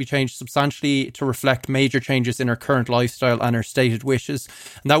this has to be changed substantially to reflect major changes in her current lifestyle and her stated wishes.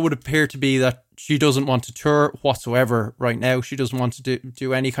 And that would appear to be that she doesn't want to tour whatsoever right now. She doesn't want to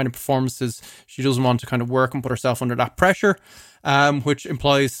do any kind of performances. She doesn't want to kind of work and put herself under that pressure, which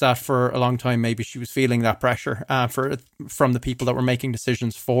implies that for a long time, maybe she was feeling that pressure from the people that were making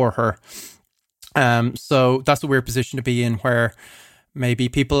decisions for her. So that's a weird position to be in, where maybe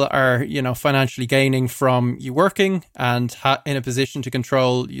people are, you know, financially gaining from you working and in a position to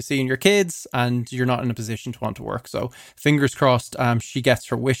control you seeing your kids, and you're not in a position to want to work. So fingers crossed she gets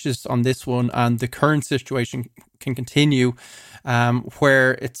her wishes on this one, and the current situation can continue,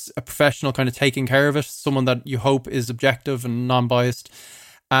 where it's a professional kind of taking care of it, someone that you hope is objective and non-biased.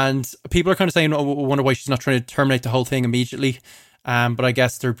 And people are kind of saying, oh, I wonder why she's not trying to terminate the whole thing immediately. But I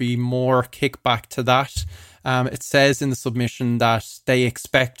guess there'd be more kickback to that. It says in the submission that they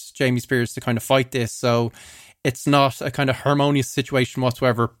expect Jamie Spears to kind of fight this, so it's not a kind of harmonious situation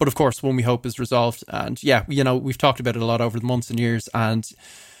whatsoever, but of course one we hope is resolved. And yeah, you know, we've talked about it a lot over the months and years, and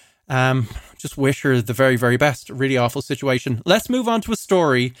just wish her the very, very best. A really awful situation. Let's move on to a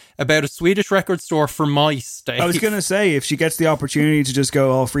story about a Swedish record store for mice, Dave. I was going to say, if she gets the opportunity to just go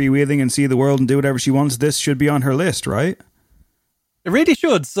all freewheeling and see the world and do whatever she wants, this should be on her list, right? It really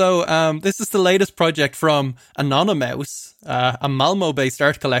should. So this is the latest project from Anonymous, a Malmo-based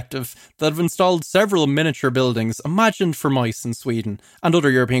art collective that have installed several miniature buildings imagined for mice in Sweden and other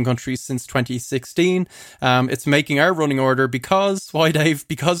European countries since 2016. It's making our running order because, why Dave?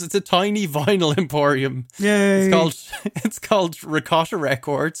 Because it's a tiny vinyl emporium. Yay! It's called Ricotta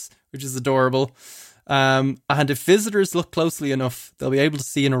Records, which is adorable. And if visitors look closely enough, they'll be able to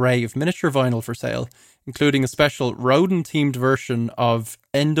see an array of miniature vinyl for sale, including a special rodent-themed version of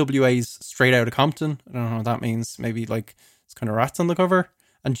NWA's Straight Outta Compton. I don't know what that means. Maybe like it's kind of rats on the cover.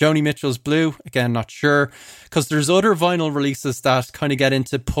 And Joni Mitchell's Blue. Again, not sure. Because there's other vinyl releases that kind of get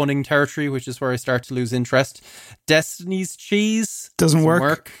into punning territory, which is where I start to lose interest. Destiny's Cheese. Doesn't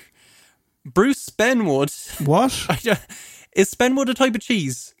work. Bruce Spenwood. What? Is Spenwood a type of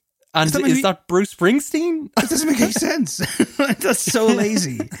cheese? And is that Bruce Springsteen? That doesn't make any sense. That's so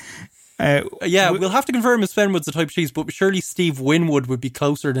lazy. We'll have to confirm if Spenwood's a type of cheese, but surely Steve Winwood would be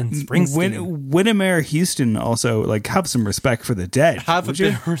closer than Springsteen. Winnemere Houston also, like, have some respect for the dead. Have a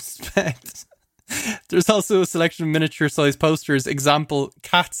bit of respect. There's also a selection of miniature-sized posters. Example,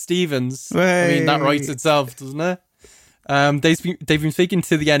 Cat Stevens. Hey. I mean, that writes itself, doesn't it? They've been speaking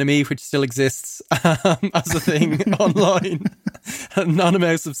to the NME, which still exists as a thing online.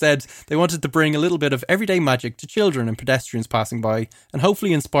 Anonymous have said they wanted to bring a little bit of everyday magic to children and pedestrians passing by, and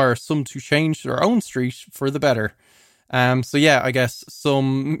hopefully inspire some to change their own street for the better. So yeah, I guess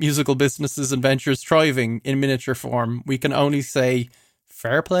some musical businesses and ventures thriving in miniature form. We can only say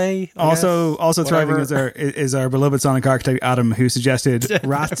fair play. Also thriving is our beloved sonic architect Adam, who suggested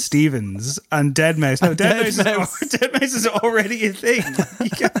Rat Stevens and Deadmau5. No, Deadmau5 is already a thing.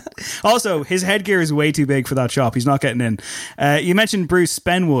 Also, his headgear is way too big for that shop. He's not getting in. You mentioned Bruce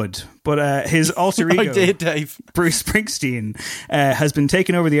Spenwood, but his alter ego, I did, Dave. Bruce Springsteen, has been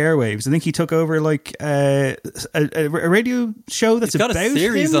taking over the airwaves. I think he took over like a radio show that's got about a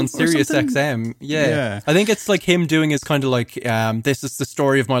series him on Sirius XM. Yeah, I think it's like him doing his kind of like this is the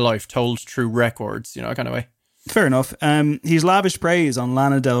story of my life told through records, you know, kind of way. Fair enough. He's lavished praise on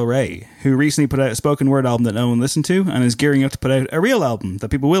Lana Del Rey, who recently put out a spoken word album that no one listened to and is gearing up to put out a real album that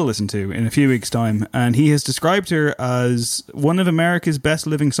people will listen to in a few weeks' time. And he has described her as one of America's best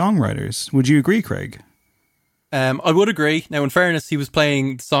living songwriters. Would you agree, Craig? I would agree. Now, in fairness, he was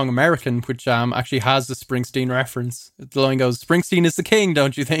playing the song American, which actually has a Springsteen reference. The line goes, "Springsteen is the king,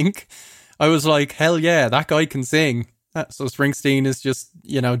 don't you think?" I was like, hell yeah, that guy can sing. So Springsteen is just,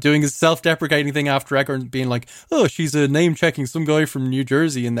 you know, doing his self-deprecating thing after record, being like, oh, she's name-checking some guy from New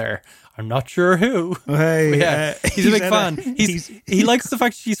Jersey in there. I'm not sure who. Hey, yeah, he's a big fan. He likes the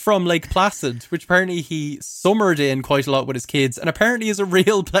fact she's from Lake Placid, which apparently he summered in quite a lot with his kids, and apparently is a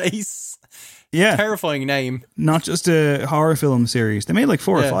real place. Yeah. Terrifying name. Not just a horror film series. They made like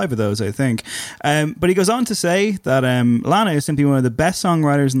 4 or 5 of those, I think. But he goes on to say that Lana is simply one of the best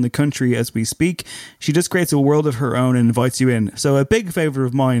songwriters in the country as we speak. She just creates a world of her own and invites you in. So a big favourite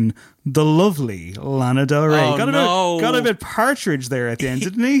of mine, the lovely Lana Del Rey. Oh, got a bit Partridge there at the end,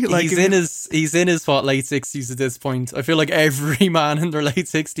 didn't he? Like, he's in his late 60s at this point. I feel like every man in their late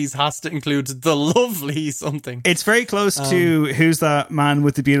 60s has to include the lovely something. It's very close to who's that man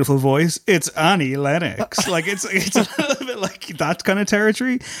with the beautiful voice? It's Annie Lennox. Like it's a little bit like that kind of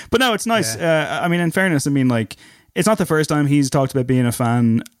territory. But no, it's nice. Yeah. I mean, in fairness, I mean, like, it's not the first time he's talked about being a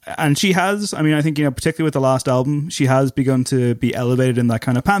fan, and she has. I mean, I think, you know, particularly with the last album, she has begun to be elevated in that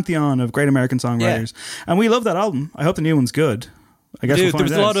kind of pantheon of great American songwriters, and we love that album. I hope the new one's good. I guess we'll find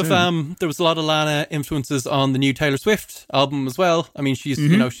there was a lot of Lana influences on the new Taylor Swift album as well. I mean, she's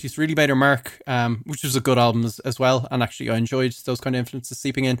you know, she's really made her mark, which was a good album as well. And actually, I enjoyed those kind of influences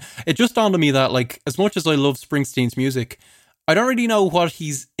seeping in. It just dawned on me that, like, as much as I love Springsteen's music, I don't really know what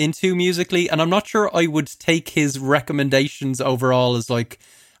he's into musically, and I'm not sure I would take his recommendations overall as, like,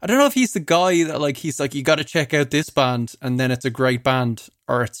 I don't know if he's the guy that, like, he's like, you got to check out this band, and then it's a great band,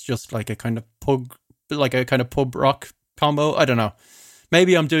 or it's just like a kind of pub rock combo. I don't know.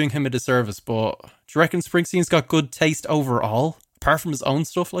 Maybe I'm doing him a disservice, but do you reckon Springsteen's got good taste overall, apart from his own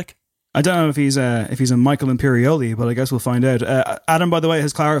stuff, like? I don't know if he's a Michael Imperioli, but I guess we'll find out. Adam, by the way,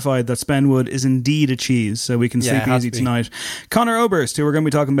 has clarified that Spenwood is indeed a cheese, so we can sleep easy tonight. Connor Oberst, who we're going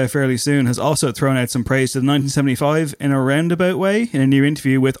to be talking about fairly soon, has also thrown out some praise to the 1975 in a roundabout way in a new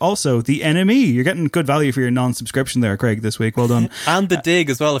interview with also the NME. You're getting good value for your non-subscription there, Craig, this week. Well done. And the dig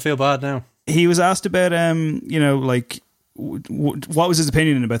as well. I feel bad now. He was asked about, you know, like, what was his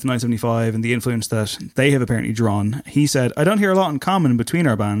opinion about the 975 and the influence that they have apparently drawn. He said, I don't hear a lot in common between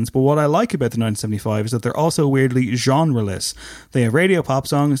our bands, but what I like about the 975 is that they're also weirdly genreless. They have radio pop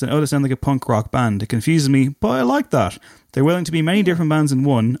songs and sound like a punk rock band. It confuses me, but I like that. They're willing to be many different bands in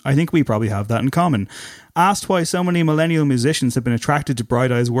one. I think we probably have that in common. Asked why so many millennial musicians have been attracted to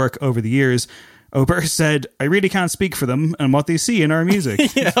Bright Eyes' work over the years, Oberst said, I really can't speak for them and what they see in our music.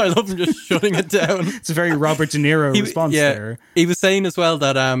 Yeah, I love him just shutting it down. It's a very Robert De Niro response there. He was saying as well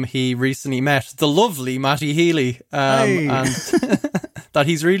that he recently met the lovely Matty Healy and that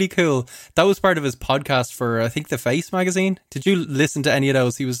he's really cool. That was part of his podcast for, I think, The Face magazine. Did you listen to any of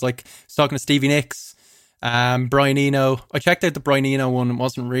those? He was talking to Stevie Nicks, Brian Eno. I checked out the Brian Eno one. It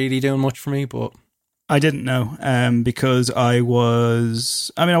wasn't really doing much for me, but... I didn't know because I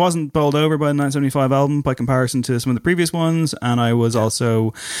wasn't bowled over by the 975 album by comparison to some of the previous ones, and I was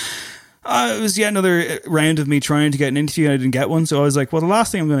also it was yet another round of me trying to get an interview and I didn't get one, so I was like, well, the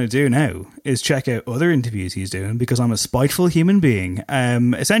last thing I'm going to do now is check out other interviews he's doing because I'm a spiteful human being.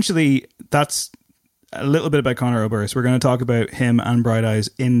 Essentially, that's a little bit about Conor Oberst. We're going to talk about him and Bright Eyes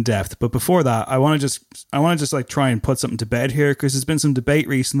in depth, but before that, I want to just like try and put something to bed here, because there's been some debate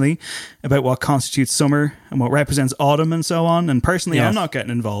recently about what constitutes summer and what represents autumn and so on. And personally, yes, I'm not getting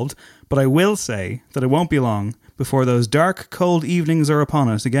involved, but I will say that it won't be long before those dark, cold evenings are upon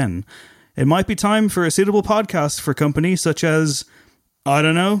us again. It might be time for a suitable podcast for company such as, I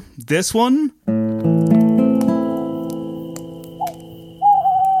don't know, this one.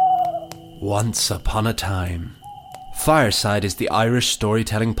 Once upon a time. Fireside is the Irish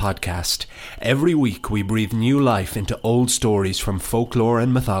storytelling podcast. Every week we breathe new life into old stories from folklore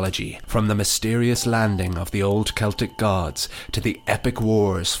and mythology, from the mysterious landing of the old Celtic gods to the epic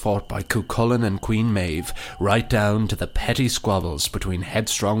wars fought by Cuchulainn and Queen Maeve, right down to the petty squabbles between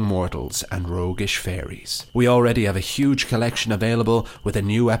headstrong mortals and roguish fairies. We already have a huge collection available with a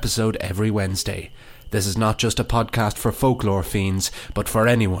new episode every Wednesday. This is not just a podcast for folklore fiends, but for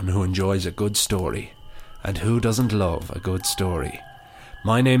anyone who enjoys a good story. And who doesn't love a good story?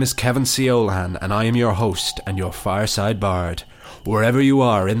 My name is Kevin C. Olahan, and I am your host and your fireside bard. Wherever you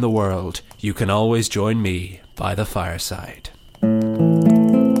are in the world, you can always join me by the fireside.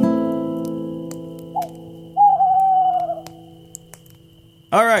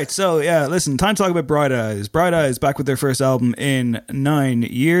 Alright, so yeah, listen, time to talk about Bright Eyes. Bright Eyes back with their first album in 9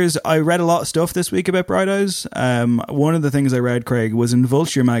 years. I read a lot of stuff this week about Bright Eyes. One of the things I read, Craig, was in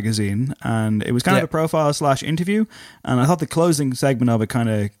Vulture magazine, and it was kind of a profile / interview, and I thought the closing segment of it kind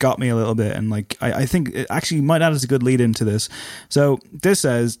of got me a little bit, and I think it actually might add as a good lead into this. So this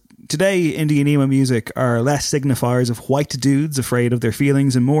says, today, indie and emo music are less signifiers of white dudes afraid of their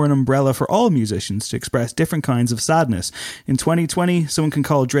feelings and more an umbrella for all musicians to express different kinds of sadness. In 2020, someone can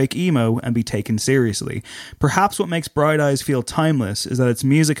call Drake emo and be taken seriously. Perhaps what makes Bright Eyes feel timeless is that its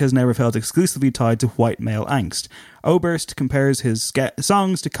music has never felt exclusively tied to white male angst. Oberst compares his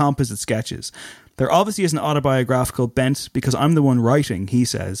songs to composite sketches. There obviously is an autobiographical bent because I'm the one writing, he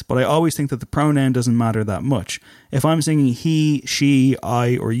says, but I always think that the pronoun doesn't matter that much. If I'm singing he, she,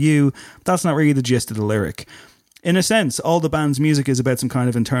 I, or you, that's not really the gist of the lyric. In a sense, all the band's music is about some kind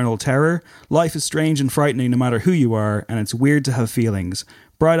of internal terror. Life is strange and frightening no matter who you are, and it's weird to have feelings.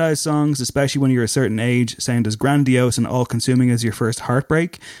 Bright Eyes songs, especially when you're a certain age, sound as grandiose and all-consuming as your first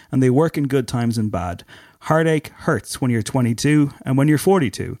heartbreak, and they work in good times and bad. Heartache hurts when you're 22 and when you're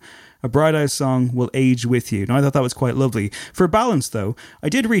 42. A Bright Eyes song will age with you. Now, I thought that was quite lovely. For balance, though, I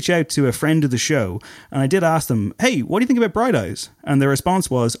did reach out to a friend of the show, and I did ask them, hey, what do you think about Bright Eyes? And their response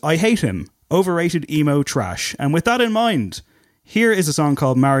was, I hate him. Overrated emo trash. And with that in mind, here is a song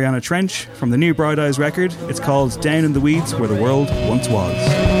called Mariana Trench from the new Bright Eyes record. It's called Down in the Weeds Where the World Once Was.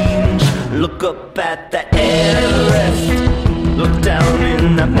 Look up at the Everest. Look down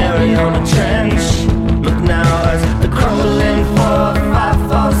in that Mariana Trench. Look now as the crumbling 4-5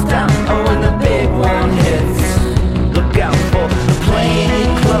 falls down. Oh, when the big one hits. Look out for the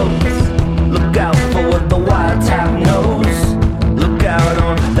plain clothes. Look out for what the wild tap knows. Look out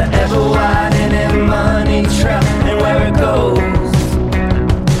on the ever-widening money trail and where it goes.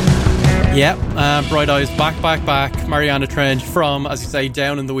 Yeah, Bright Eyes, back. Mariana Trench from, as you say,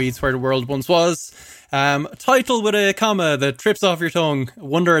 Down in the Weeds Where the World Once Was. Title with a comma that trips off your tongue. I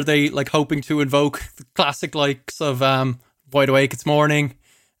wonder, are they hoping to invoke the classic likes of Wide Awake It's Morning?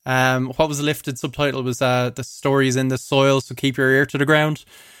 What was the lifted subtitle? Was The Stories in the Soil, So Keep Your Ear to the Ground.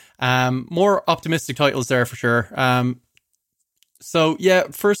 More optimistic titles there for sure. So yeah,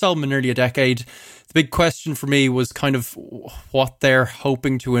 first album in nearly a decade. The big question for me was kind of what they're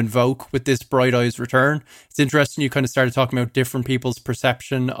hoping to invoke with this Bright Eyes return. It's interesting you kind of started talking about different people's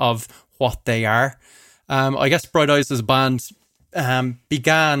perception of what they are. I guess Bright Eyes as a band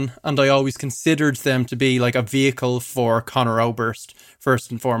began, and I always considered them to be like a vehicle for Conor Oberst, first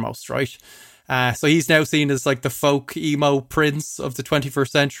and foremost, right? So he's now seen as like the folk emo prince of the 21st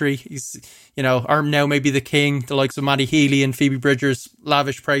century. He's, or now maybe the king, the likes of Maddie Healy and Phoebe Bridgers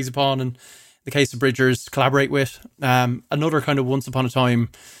lavish praise upon, and in the case of Bridgers, collaborate with. Another kind of once upon a time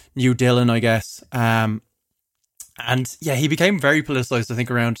new Dylan, I guess. And yeah, he became very politicized, I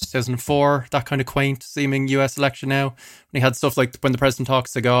think, around 2004, that kind of quaint seeming US election now, when he had stuff like When the President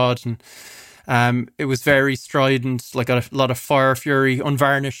Talks to God, and it was very strident, like a lot of fire, fury,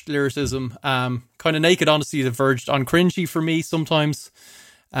 unvarnished lyricism, kind of naked honesty that verged on cringy for me sometimes.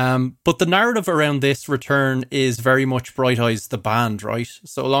 But the narrative around this return is very much Bright Eyes the band, right?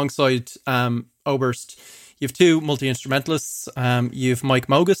 So alongside Oberst, you have two multi-instrumentalists. You have Mike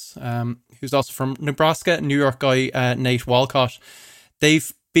Mogus, who's also from Nebraska, New York guy, Nate Walcott.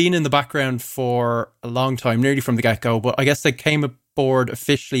 They've been in the background for a long time, nearly from the get-go, but I guess they came aboard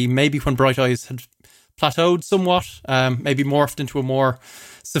officially maybe when Bright Eyes had plateaued somewhat, maybe morphed into a more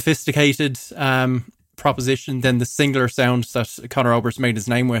sophisticated proposition than the singular sound that Conor Oberst made his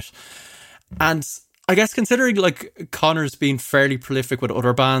name with. And I guess considering like Conor's been fairly prolific with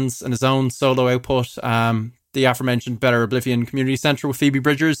other bands and his own solo output, the aforementioned Better Oblivion Community Centre with Phoebe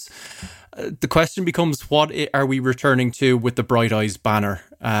Bridgers, the question becomes, what are we returning to with the Bright Eyes banner,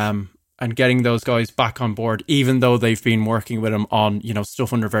 and getting those guys back on board, even though they've been working with him on,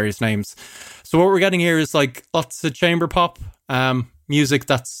 stuff under various names. So what we're getting here is like lots of chamber pop, music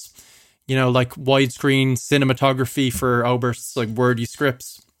that's, like widescreen cinematography for Oberst's like wordy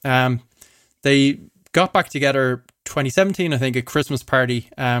scripts. They got back together 2017, I think, at Christmas party,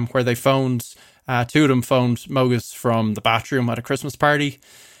 where they phoned, two of them phoned Mogus from the bathroom at a Christmas party.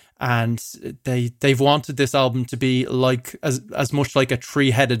 And they've wanted this album to be like as much like a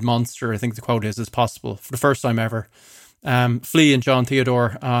three-headed monster, I think the quote is, as possible, for the first time ever. Flea and John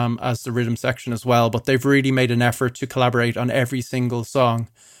Theodore as the rhythm section as well, but they've really made an effort to collaborate on every single song.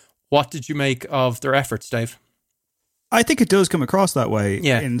 What did you make of their efforts, Dave? I think it does come across that way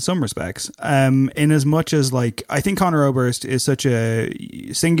in some respects. In as much as, like, I think Conor Oberst is such a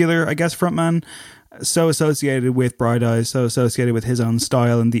singular, I guess, frontman, so associated with Bright Eyes, so associated with his own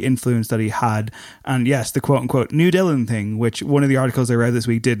style and the influence that he had. And yes, the quote-unquote New Dylan thing, which one of the articles I read this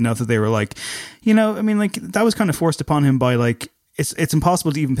week did note that they were like, that was kind of forced upon him by, like, it's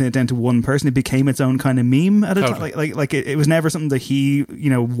impossible to even pin it down to one person. It became its own kind of meme at a time. Like it was never something that he,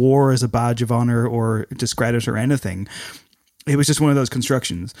 wore as a badge of honor or discredit or anything. It was just one of those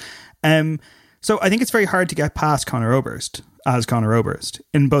constructions. So I think it's very hard to get past Conor Oberst as Conor Oberst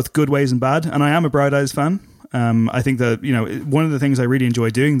in both good ways and bad. And I am a Bright Eyes fan. I think that, one of the things I really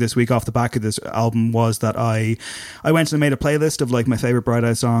enjoyed doing this week off the back of this album was that I went and made a playlist of like my favorite Bright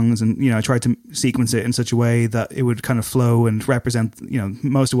Eyes songs, and, I tried to sequence it in such a way that it would kind of flow and represent,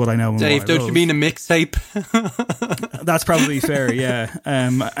 most of what I know. Dave, don't you mean a mixtape? That's probably fair, yeah.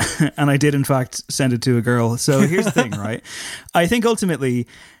 And I did, in fact, send it to a girl. So here's the thing, right? I think ultimately,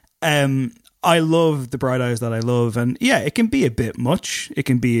 I love the Bright Eyes that I love, and yeah, it can be a bit much. It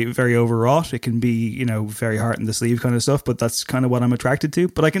can be very overwrought. It can be, very heart in the sleeve kind of stuff, but that's kind of what I'm attracted to.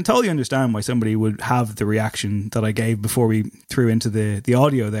 But I can totally understand why somebody would have the reaction that I gave before we threw into the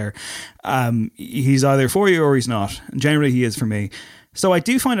audio there. He's either for you or he's not. Generally, he is for me. So I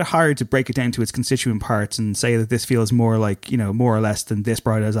do find it hard to break it down to its constituent parts and say that this feels more like, more or less than this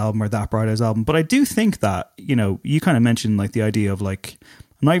Bright Eyes album or that Bright Eyes album. But I do think that, you kind of mentioned like the idea of like,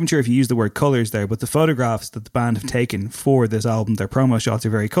 I'm not even sure if you used the word colours there, but the photographs that the band have taken for this album, their promo shots are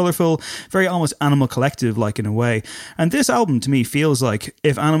very colourful, very almost Animal Collective-like in a way. And this album, to me, feels like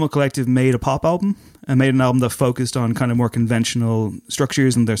if Animal Collective made a pop album and made an album that focused on kind of more conventional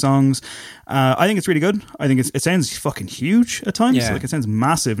structures in their songs, I think it's really good. I think it sounds fucking huge at times. Yeah. Like, it sounds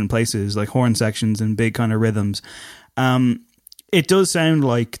massive in places, like horn sections and big kind of rhythms. It does sound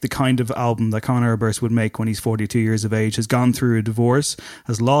like the kind of album that Conor Oberst would make when he's 42 years of age, has gone through a divorce,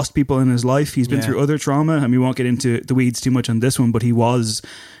 has lost people in his life. He's been through other trauma, and we won't get into the weeds too much on this one, but he was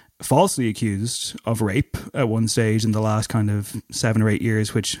falsely accused of rape at one stage in the last kind of 7 or 8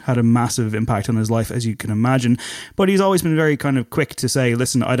 years, which had a massive impact on his life, as you can imagine. But he's always been very kind of quick to say,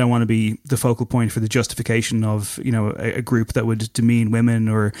 listen, I don't want to be the focal point for the justification of, a group that would demean women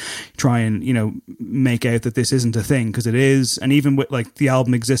or try and, make out that this isn't a thing, because it is. And even with like the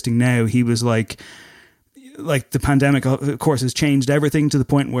album existing now, he was like, like the pandemic, of course, has changed everything to the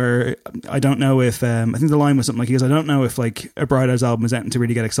point where I don't know if I think the line was something like, he goes, I don't know if like a Bright Eyes album is anything to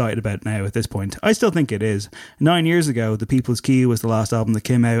really get excited about now at this point. I still think it is. 9 years ago, The People's Key was the last album that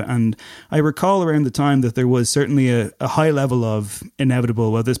came out, and I recall around the time that there was certainly a high level of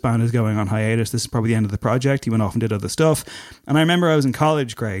inevitable, well, this band is going on hiatus, this is probably the end of the project. He went off and did other stuff. And I remember I was in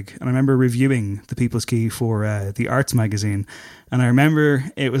college, Greg, and I remember reviewing The People's Key for the Arts magazine. And I remember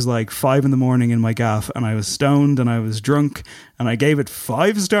it was like 5 a.m. in my gaff, and I was stoned and I was drunk, and I gave it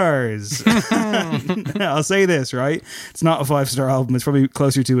 5 stars. I'll say this, right? It's not a 5-star album. It's probably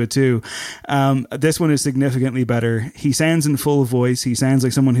closer to a 2. This one is significantly better. He sounds in full voice. He sounds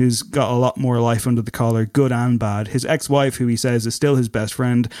like someone who's got a lot more life under the collar, good and bad. His ex-wife, who he says is still his best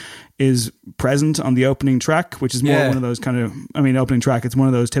friend, is present on the opening track, which is more one of those kind of, opening track, it's one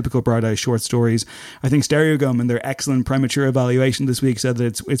of those typical Bright Eyes short stories. I think Stereogum in their excellent premature evaluation this week said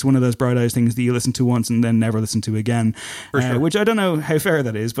that it's one of those Bright Eyes things that you listen to once and then never listen to again, sure. Which I don't know how fair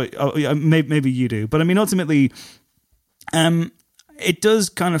that is, but maybe you do. But ultimately, it does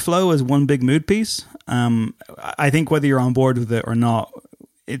kind of flow as one big mood piece. I think whether you're on board with it or not,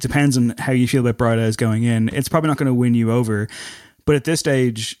 it depends on how you feel about Bright Eyes going in. It's probably not going to win you over. But at this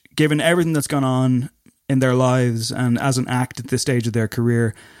stage, given everything that's gone on in their lives and as an act at this stage of their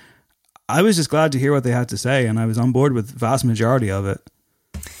career, I was just glad to hear what they had to say, and I was on board with the vast majority of it.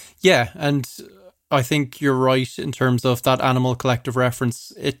 Yeah, and I think you're right in terms of that Animal Collective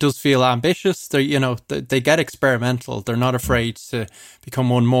reference. It does feel ambitious. They get experimental. They're not afraid to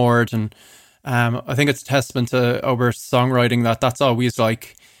become unmoored, and I think it's a testament to Oberst's songwriting that's always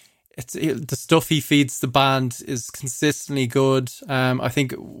like, the stuff he feeds the band is consistently good. I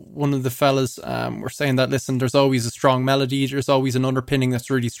think one of the fellas were saying that, listen, there's always a strong melody, there's always an underpinning that's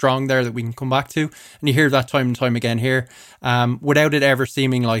really strong there that we can come back to, and you hear that time and time again here, without it ever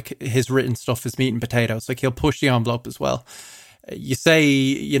seeming like his written stuff is meat and potatoes. Like, he'll push the envelope as well. You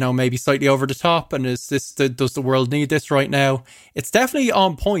say, maybe slightly over the top, and does the world need this right now? It's definitely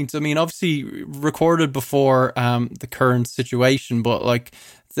on point. Obviously recorded before the current situation, but like,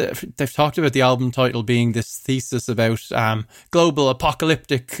 they've talked about the album title being this thesis about global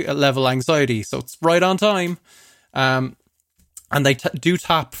apocalyptic level anxiety, so it's right on time. And they do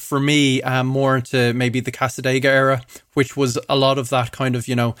tap, for me, more into maybe the Cassadaga era, which was a lot of that kind of,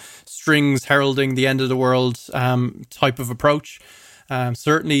 strings heralding the end of the world type of approach.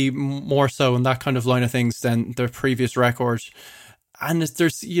 Certainly more so in that kind of line of things than their previous record. And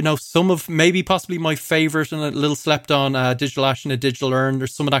there's, some of maybe possibly my favourite and a little slept on Digital Ash and a Digital Urn.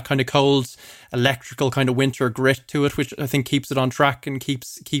 There's some of that kind of cold, electrical kind of winter grit to it, which I think keeps it on track and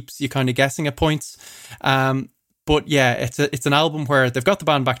keeps you kind of guessing at points. But yeah, it's an album where they've got the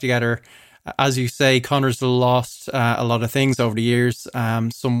band back together. As you say, Connor's lost a lot of things over the years,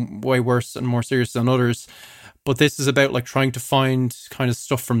 some way worse and more serious than others. But this is about like trying to find kind of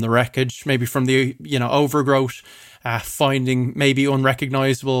stuff from the wreckage, maybe from the, overgrowth, finding maybe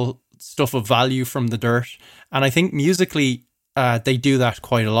unrecognizable stuff of value from the dirt. And I think musically, they do that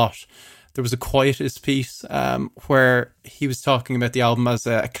quite a lot. There was a Quietist piece where he was talking about the album as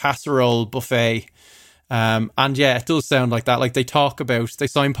a casserole buffet. And yeah, it does sound like that. Like, they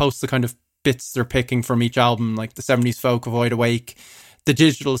signpost the kind of bits they're picking from each album, like the 70s folk of Wide Awake, the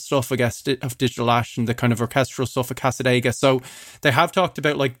digital stuff, I guess, of Digital Ash, and the kind of orchestral stuff of Cassadaga. So they have talked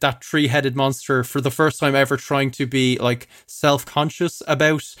about like that 3-headed monster for the first time ever, trying to be like self-conscious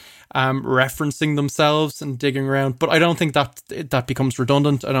about referencing themselves and digging around. But I don't think that becomes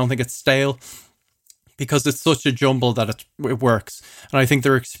redundant. I don't think it's stale, because it's such a jumble that it works. And I think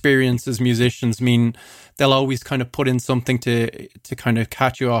their experience as musicians mean they'll always kind of put in something to kind of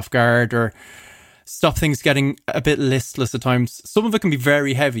catch you off guard or stop things getting a bit listless at times. Some of it can be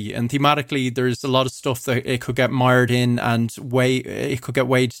very heavy, and thematically there's a lot of stuff that it could get mired in and it could get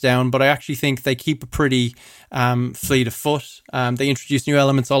weighed down. But I actually think they keep a pretty fleet of foot. They introduce new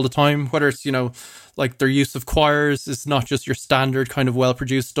elements all the time, whether it's, like their use of choirs is not just your standard kind of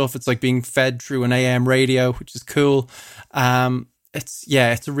well-produced stuff. It's like being fed through an AM radio, which is cool. It's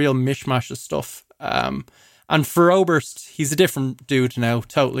a real mishmash of stuff. And for Oberst, he's a different dude now,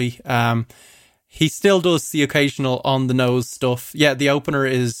 totally. He still does the occasional on-the-nose stuff. Yeah, the opener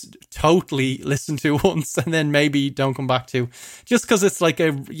is totally listened to once and then maybe don't come back to. Just because it's like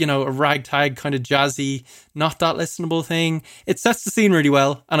a ragtag kind of jazzy, not that listenable thing. It sets the scene really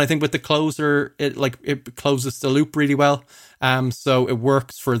well. And I think with the closer, it closes the loop really well. So it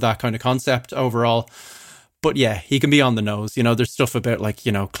works for that kind of concept overall. But yeah, he can be on the nose. There's stuff about like,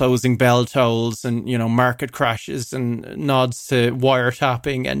 closing bell tolls and, market crashes and nods to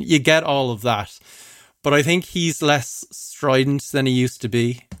wiretapping, and you get all of that. But I think he's less strident than he used to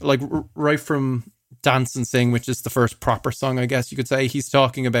be. Like right from Dance and Sing, which is the first proper song, I guess you could say. He's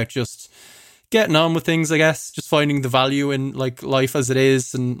talking about just getting on with things, I guess, just finding the value in like life as it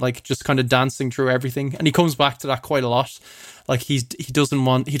is, and like just kind of dancing through everything. And he comes back to that quite a lot. Like he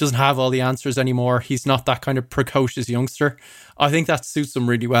doesn't have all the answers anymore. He's not that kind of precocious youngster. I think that suits him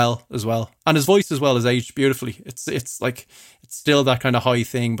really well as well. And his voice as well has aged beautifully. It's still that kind of high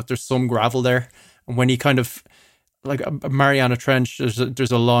thing, but there's some gravel there. And when he kind of, like Mariana Trench,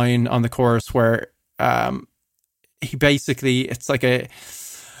 there's a line on the chorus where he basically, it's like a,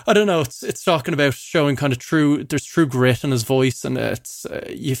 I don't know, it's talking about showing kind of there's true grit in his voice, and it's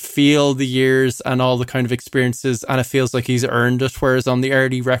you feel the years and all the kind of experiences, and it feels like he's earned it, whereas on the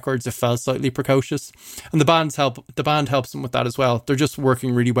early records it felt slightly precocious. And the band helps him with that as well. They're just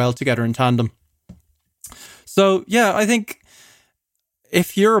working really well together in tandem. So yeah, I think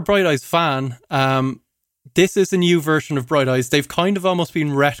if you're a Bright Eyes fan, this is a new version of Bright Eyes. They've kind of almost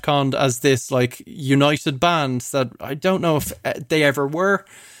been retconned as this like united band that I don't know if they ever were.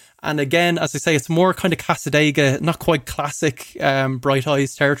 And again, as I say, it's more kind of Cassadaga, not quite classic Bright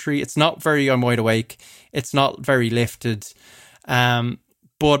Eyes territory. It's not very I'm Wide Awake. It's not very lifted. But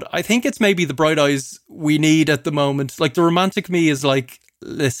I think it's maybe the Bright Eyes we need at the moment. Like the romantic me is like,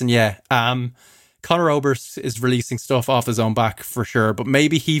 listen, yeah, Conor Oberst is releasing stuff off his own back for sure, but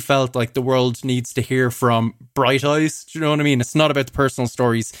maybe he felt like the world needs to hear from Bright Eyes. Do you know what I mean? It's not about the personal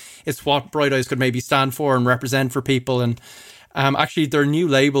stories. It's what Bright Eyes could maybe stand for and represent for people. And actually their new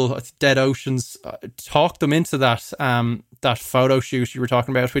label, Dead Oceans, talked them into that that photo shoot you were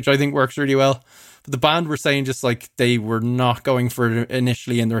talking about, which I think works really well. But the band were saying just like they were not going for it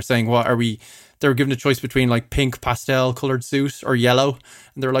initially, and they were saying, they were given a choice between like pink pastel coloured suit or yellow.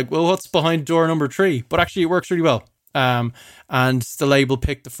 And they're like, well, what's behind door number 3? But actually it works really well. And the label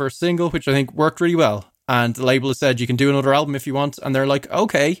picked the first single, which I think worked really well. And the label has said, you can do another album if you want. And they're like,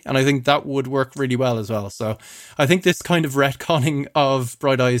 okay. And I think that would work really well as well. So I think this kind of retconning of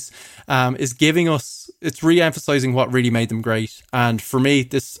Bright Eyes is giving us, it's re-emphasising what really made them great. And for me,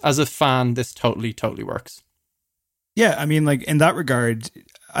 this, as a fan, this totally, totally works. Yeah, I mean, like in that regard,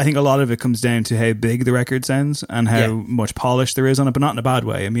 I think a lot of it comes down to how big the record sounds and how much polish there is on it, but not in a bad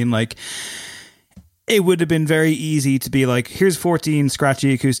way. I mean, like, it would have been very easy to be like, here's 14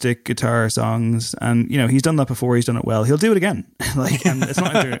 scratchy acoustic guitar songs, and you know he's done that before, he's done it well, he'll do it again. Like, and it's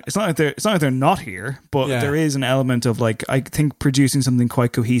not like they're not here, but there is an element of like, I think producing something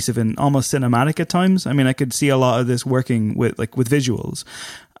quite cohesive and almost cinematic at times. I mean, I could see a lot of this working with visuals,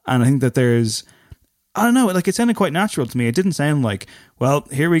 and I think that there's, I don't know, like it sounded quite natural to me. It didn't sound like, well,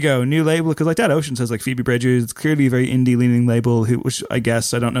 here we go, new label, because like Dead Ocean says like Phoebe Bridgers, it's clearly a very indie leaning label, which I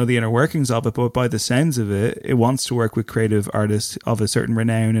guess I don't know the inner workings of it, but by the sounds of it, it wants to work with creative artists of a certain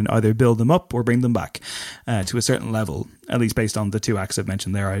renown and either build them up or bring them back to a certain level. At least based on the 2 acts I've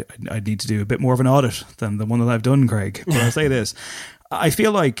mentioned there, I need to do a bit more of an audit than the one that I've done, Craig. But I'll say this, I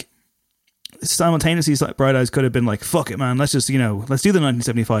feel like simultaneously Bright Eyes could have been like, fuck it, man, let's just, let's do the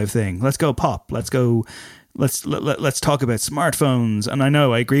 1975 thing, let's go pop, let's talk about smartphones. And I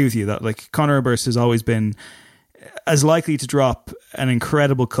know, I agree with you that like Conor Oberst has always been as likely to drop an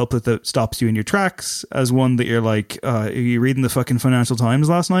incredible couplet that stops you in your tracks as one that you're like, are you reading the fucking Financial Times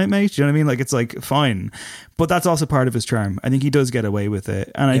last night, mate? Do you know what I mean? Like, it's like, fine. But that's also part of his charm. I think he does get away with it.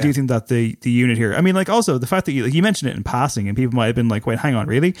 And I do think that the unit here, I mean, like, also the fact that you mentioned it in passing and people might have been like, wait, hang on,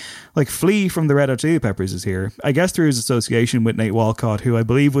 really? Like, Flea from the Red Hot Chili Peppers is here. I guess through his association with Nate Walcott, who I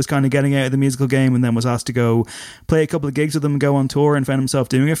believe was kind of getting out of the musical game and then was asked to go play a couple of gigs with them and go on tour, and found himself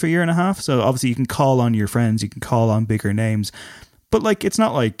doing it for a year and a half. So obviously you can call on your friends, you can call on bigger names. But like, it's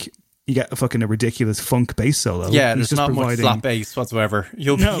not like you get a ridiculous funk bass solo. Yeah, there's not much flat bass whatsoever.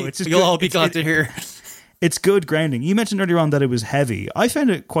 You'll all be glad to hear. It's good grounding. You mentioned earlier on that it was heavy. I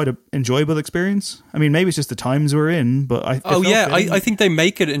found it quite an enjoyable experience. I mean, maybe it's just the times we're in, but I think they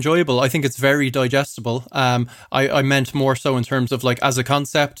make it enjoyable. I think it's very digestible. I meant more so in terms of like, as a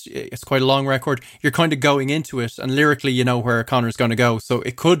concept, it's quite a long record. You're kind of going into it, and lyrically, you know where Conor's going to go. So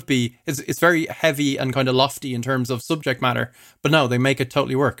it could be, it's very heavy and kind of lofty in terms of subject matter. But no, they make it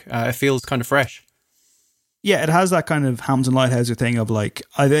totally work. It feels kind of fresh. Yeah, it has that kind of Hamilton Lighthouser thing of like,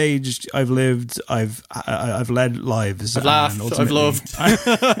 I've aged, I've lived, I've led lives. I've laughed, I've loved.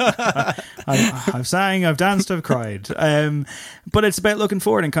 I've sang, I've danced, I've cried. But it's about looking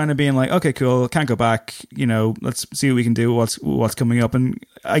forward and kind of being like, okay, cool, can't go back. Let's see what we can do, what's coming up. And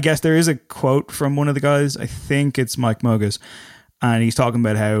I guess there is a quote from one of the guys, I think it's Mike Mogus, and he's talking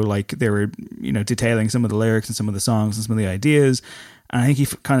about how like they were, detailing some of the lyrics and some of the songs and some of the ideas. And I think he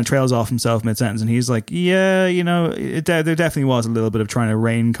kind of trails off himself mid-sentence, and he's like, yeah, there definitely was a little bit of trying to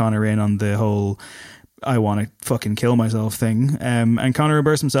rein Conor in on the whole I want to fucking kill myself thing. And Conor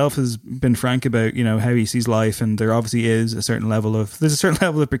Oberst himself has been frank about, you know, how he sees life, and there obviously is a certain level of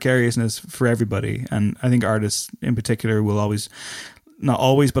precariousness for everybody. And I think artists in particular will always, not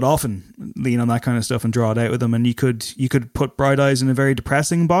always, but often lean on that kind of stuff and draw it out with them. And you could put Bright Eyes in a very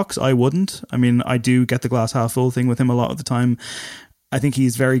depressing box. I wouldn't. I mean, I do get the glass half full thing with him a lot of the time. I think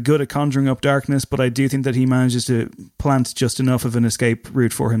he's very good at conjuring up darkness, but I do think that he manages to plant just enough of an escape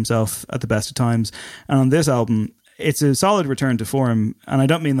route for himself at the best of times. And on this album, it's a solid return to form. And I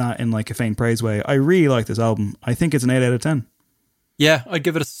don't mean that in like a faint praise way. I really like this album. I think it's an 8 out of 10. Yeah, I'd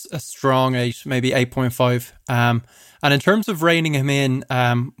give it a strong 8, maybe 8.5. And in terms of reining him in,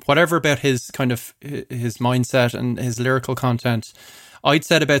 whatever about his kind of his mindset and his lyrical content, I'd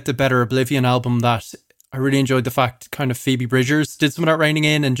said about the Better Oblivion album that I really enjoyed the fact kind of Phoebe Bridgers did some of that reining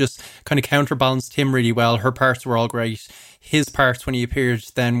in and just kind of counterbalanced him really well. Her parts were all great. His parts when he appeared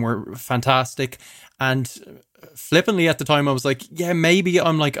then were fantastic. And flippantly at the time I was like, yeah, maybe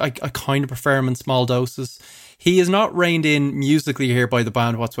I'm like, I kind of prefer him in small doses. He is not reined in musically here by the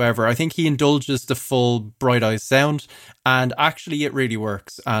band whatsoever. I think he indulges the full Bright Eyes sound, and actually it really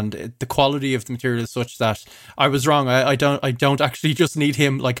works. And the quality of the material is such that I was wrong. I don't actually just need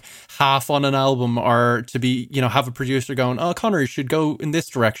him like half on an album, or to be, you know, have a producer going, oh, Conor should go in this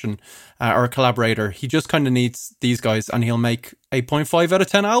direction, or a collaborator. He just kind of needs these guys, and he'll make 8.5 out of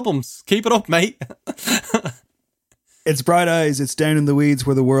 10 albums. Keep it up, mate. It's Bright Eyes, it's Down in the Weeds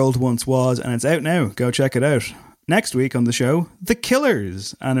Where the World Once Was, and it's out now. Go check it out. Next week on the show, The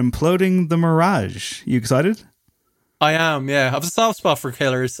Killers and Imploding the Mirage. You excited? I am, yeah. I have a soft spot for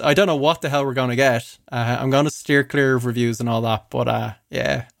Killers. I don't know what the hell we're going to get. I'm going to steer clear of reviews and all that, but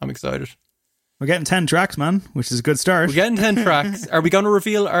yeah, I'm excited. We're getting 10 tracks, man, which is a good start. We're getting 10 tracks. Are we going to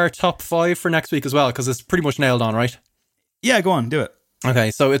reveal our top 5 for next week as well? Because it's pretty much nailed on, right? Yeah, go on, do it.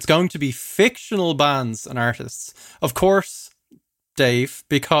 Okay, so it's going to be fictional bands and artists. Of course, Dave,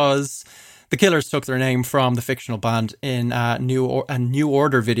 because the Killers took their name from the fictional band in a New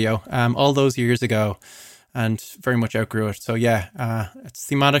Order video all those years ago, and very much outgrew it. So yeah, it's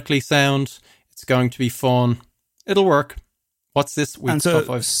thematically sound. It's going to be fun. It'll work. What's this week's top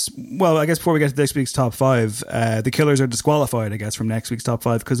 5? Well, I guess before we get to next week's top 5, the Killers are disqualified, I guess, from next week's top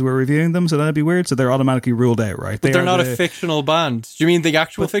 5 because we're reviewing them, so that'd be weird. So they're automatically ruled out, right? But they're not a fictional band. Do you mean the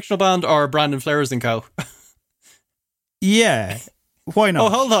actual fictional band or Brandon Flowers and Co? Yeah. Why not? Oh,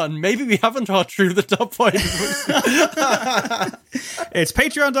 hold on. Maybe we haven't thought through the top 5. It's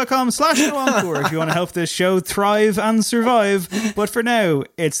patreon.com/NoEncore if you want to help this show thrive and survive. But for now,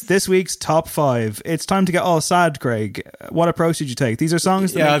 it's this week's top 5. It's time to get all sad, Craig. What approach did you take? These are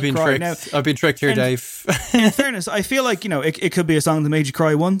songs that make I've you been cry. tricked. Now, I've been tricked here, Dave. In fairness, I feel like, you know, it could be a song that made you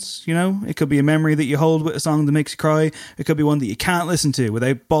cry once, you know? It could be a memory that you hold with a song that makes you cry. It could be one that you can't listen to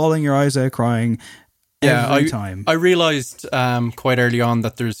without bawling your eyes out crying. Every time. I realised quite early on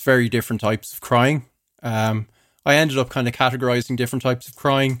that there's very different types of crying. I ended up kind of categorising different types of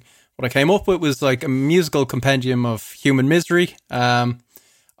crying. What I came up with was like a musical compendium of human misery. I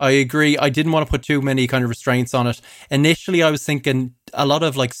agree. I didn't want to put too many kind of restraints on it. Initially, I was thinking a lot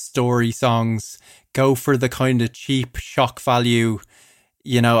of like story songs go for the kind of cheap shock value,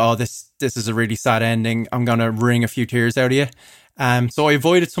 you know, oh, this is a really sad ending. I'm going to wring a few tears out of you. So I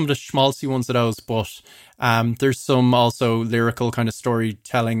avoided some of the schmaltzy ones of those, but there's some also lyrical kind of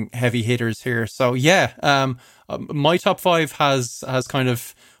storytelling heavy hitters here. So yeah, my top 5 has kind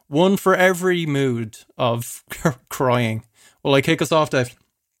of one for every mood of crying. Will I kick us off, Dave?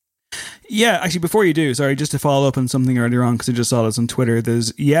 Yeah, actually, before you do, sorry, just to follow up on something earlier on, because I just saw this on Twitter,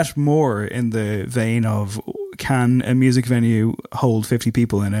 there's yet more in the vein of, can a music venue hold 50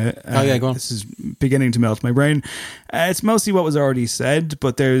 people in it? Oh yeah, go on. This is beginning to melt my brain. It's mostly what was already said,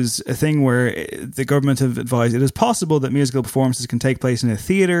 but there's a thing where the government have advised it is possible that musical performances can take place in a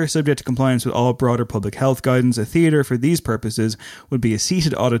theatre, subject to compliance with all broader public health guidance. A theatre for these purposes would be a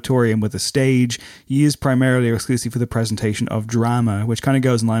seated auditorium with a stage used primarily or exclusively for the presentation of drama, which kind of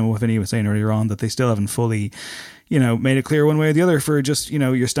goes in line with what Vinny was saying earlier on, that they still haven't fully, you know, made it clear one way or the other for just, you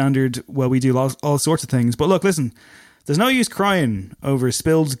know, your standard, well, we do all sorts of things. But look, listen, there's no use crying over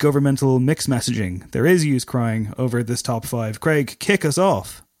spilled governmental mixed messaging. There is use crying over this top 5. Craig, kick us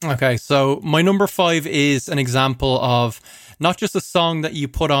off. Okay, so my number 5 is an example of not just a song that you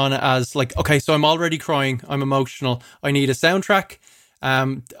put on as like, okay, so I'm already crying, I'm emotional, I need a soundtrack.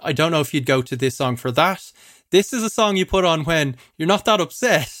 I don't know if you'd go to this song for that. This is a song you put on when you're not that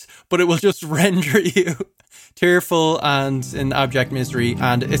upset, but it will just render you tearful and in abject misery,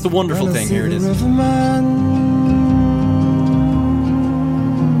 and it's a wonderful thing. Here it is.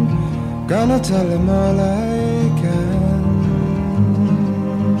 Gonna tell him all I can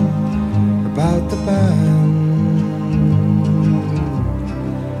about the band,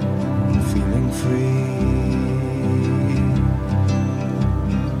 feeling free.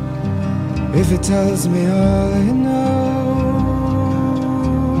 If it tells me all it knows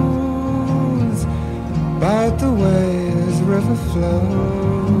about the way this river flows,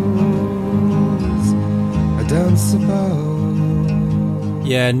 I don't suppose.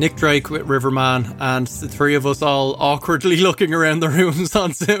 Yeah, Nick Drake with Riverman, and the three of us all awkwardly looking around the rooms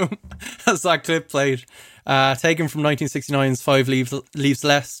on Zoom as that clip played. Taken from 1969's Five Leaves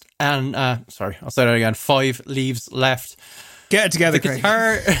Left, and sorry, I'll say that again. 5 Leaves Left. Get it together, the Craig.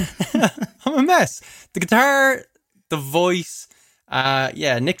 Guitar, I'm a mess. The guitar, the voice.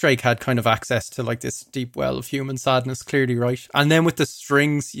 Yeah, Nick Drake had kind of access to like this deep well of human sadness, clearly, right? And then with the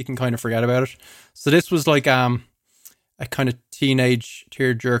strings, you can kind of forget about it. So this was like a kind of teenage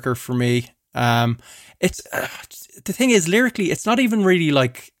tearjerker for me. It's the thing is, lyrically, it's not even really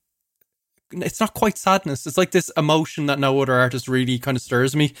like, it's not quite sadness. It's like this emotion that no other artist really kind of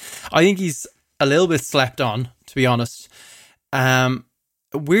stirs me. I think he's a little bit slept on, to be honest. A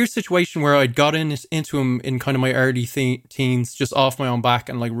weird situation where I'd got into him in kind of my early teens, just off my own back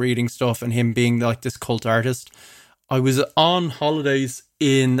and like reading stuff, and him being like this cult artist. I was on holidays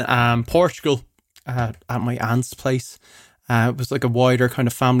in Portugal at my aunt's place. It was like a wider kind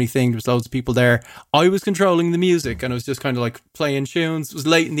of family thing. There was loads of people there. I was controlling the music, and I was just kind of like playing tunes. It was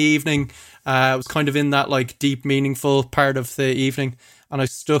late in the evening. I was kind of in that like deep, meaningful part of the evening, and I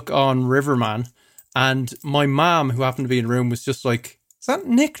stuck on Riverman. And my mom, who happened to be in the room, was just like, "Is that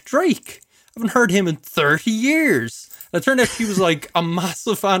Nick Drake? I haven't heard him in 30 years." And it turned out she was like a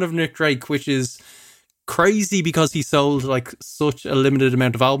massive fan of Nick Drake, which is crazy because he sold like such a limited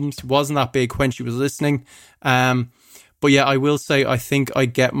amount of albums. He wasn't that big when she was listening. But yeah, I will say I think I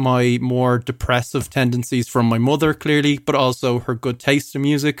get my more depressive tendencies from my mother, clearly, but also her good taste in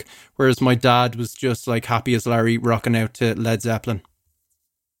music, whereas my dad was just like happy as Larry rocking out to Led Zeppelin.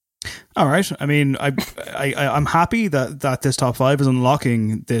 All right. I mean, I'm happy that this top 5 is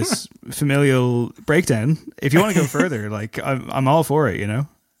unlocking this familial breakdown. If you want to go further, like I'm all for it, you know.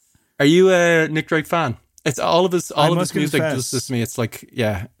 Are you a Nick Drake fan? It's all of his music confess, just to me. It's like,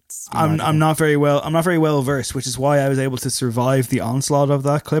 yeah. I'm not very well versed, which is why I was able to survive the onslaught of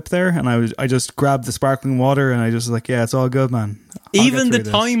that clip there. And I just grabbed the sparkling water and I just like, yeah, it's all good, man. Even the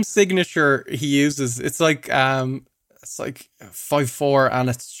time signature he uses, it's like 5/4, and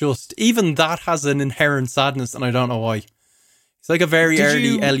it's just, even that has an inherent sadness, and I don't know why. It's like a very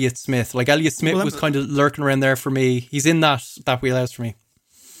early Elliott Smith. Like Elliott Smith was kind of lurking around there for me. He's in that wheelhouse for me.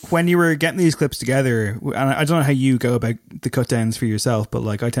 When you were getting these clips together, and I don't know how you go about the cut downs for yourself, but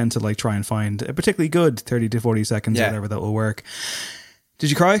like I tend to like try and find a particularly good 30 to 40 seconds or whatever that will work. Did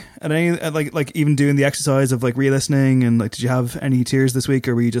you cry at any, like even doing the exercise of like re-listening, and like did you have any tears this week,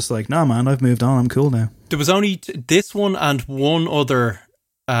 or were you just like, nah man, I've moved on, I'm cool now? There was only this one and one other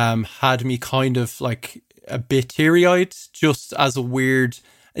had me kind of like a bit teary-eyed, just as a weird,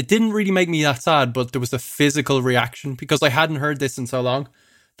 it didn't really make me that sad, but there was a physical reaction because I hadn't heard this in so long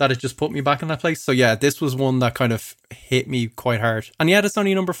that it just put me back in that place. So yeah, this was one that kind of hit me quite hard. And yeah, it's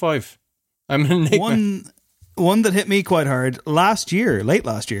only number 5. I'm an enigma. One that hit me quite hard late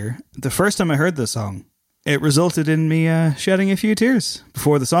last year, the first time I heard this song, it resulted in me shedding a few tears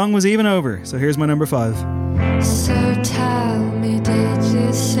before the song was even over. So here's my number 5. So tell me, did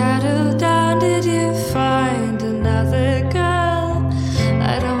you settle down? Did you find another girl?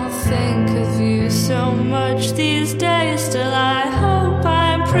 I don't think of you so much these days. Still I hope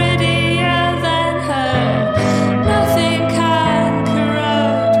I'm prettier than her. Nothing can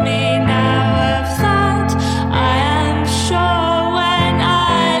corrode me now of that. I am sure when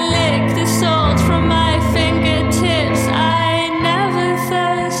I lick the salt from my fingertips, I never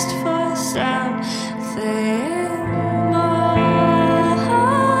thirst for something more.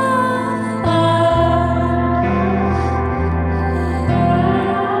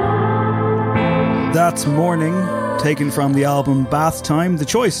 That's Morning, taken from the album Bath Time, the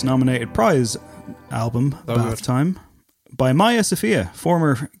Choice nominated prize album, Bath Time, by Maya Sophia,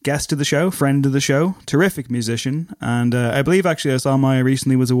 former guest of the show, friend of the show, terrific musician, and I believe actually I saw Maya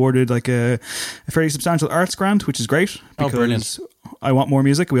recently was awarded like a fairly substantial arts grant, which is great because brilliant. I want more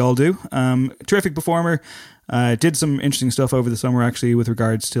music, we all do. Terrific performer. Did some interesting stuff over the summer actually with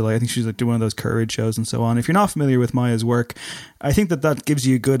regards to, like, I think she's like doing one of those Courage shows and so on. If you're not familiar with Maya's work, I think that gives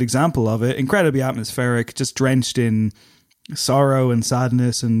you a good example of it. Incredibly atmospheric, just drenched in sorrow and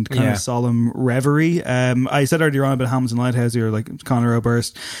sadness and kind of solemn reverie. I said earlier on about Hamilton Lighthouse or like Conor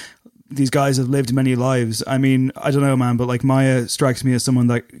Oberst. these guys have lived many lives. I mean, I don't know, man, but like Maya strikes me as someone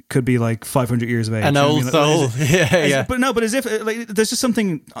that could be like 500 years of age. An old soul. Yeah. But as if like there's just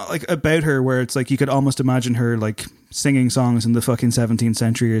something like about her where it's like you could almost imagine her like singing songs in the fucking 17th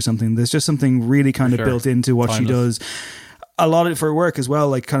century or something. There's just something really kind of built into what she does. A lot of it for work as well,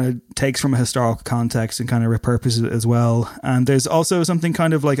 like kind of takes from a historical context and kind of repurposes it as well. And there's also something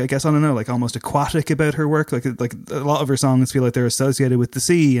kind of like, I guess, I don't know, like almost aquatic about her work. Like a lot of her songs feel like they're associated with the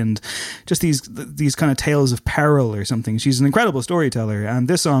sea and just these kind of tales of peril or something. She's an incredible storyteller. And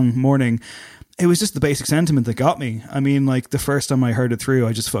this song, Morning, it was just the basic sentiment that got me. I mean, like the first time I heard it through,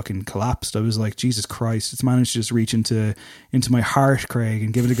 I just fucking collapsed. I was like, Jesus Christ, it's managed to just reach into my heart, Craig,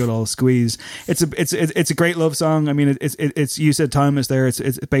 and give it a good old squeeze. It's a great love song. I mean, it's you said timeless there.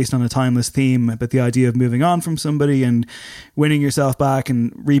 It's based on a timeless theme, but the idea of moving on from somebody and winning yourself back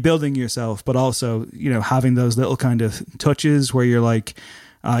and rebuilding yourself, but also, you know, having those little kind of touches where you're like,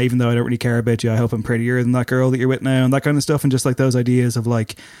 even though I don't really care about you, I hope I'm prettier than that girl that you're with now, and that kind of stuff. And just like those ideas of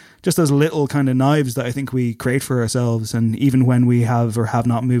like, just those little kind of knives that I think we create for ourselves. And even when we have or have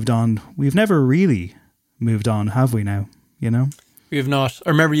not moved on, we've never really moved on, have we now? You know? We have not.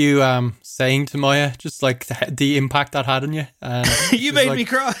 I remember you saying to Maya just like the impact that had on you. You made me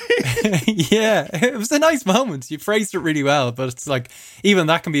cry. Yeah, it was a nice moment. You phrased it really well, but it's like even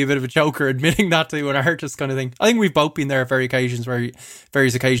that can be a bit of a choker, admitting that to an artist kind of thing. I think we've both been there at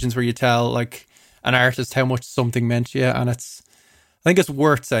various occasions where you tell like an artist how much something meant to you, and I think it's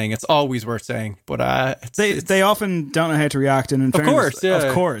worth saying. It's always worth saying, but they often don't know how to react. And in fairness,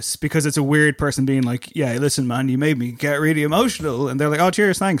 of course, because it's a weird person being like, "Yeah, listen, man, you made me get really emotional," and they're like, "Oh,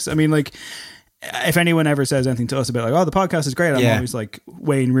 cheers, thanks." I mean, like, if anyone ever says anything to us about like, "Oh, the podcast is great," I'm always like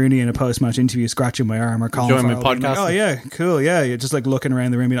Wayne Rooney in a post-match interview, scratching my arm, or Colin Farrell my podcast. Like, oh yeah, cool, yeah. You're just like looking around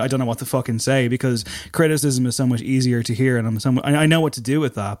the room. I don't know what to fucking say because criticism is so much easier to hear, and I know what to do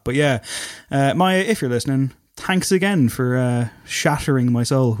with that. But yeah, Maya, if you're listening, thanks again for shattering my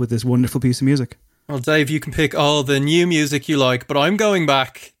soul with this wonderful piece of music. Well, Dave, you can pick all the new music you like, but I'm going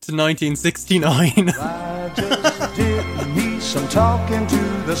back to 1969. I just did me some talking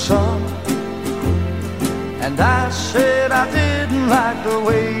to the sun, and I said I didn't like the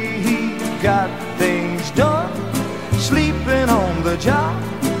way he got things done, sleeping on the job.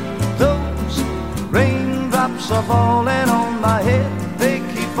 Those raindrops are falling on my head, they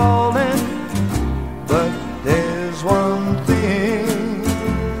keep falling. But there's one thing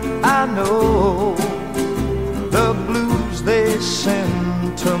I know, the blues they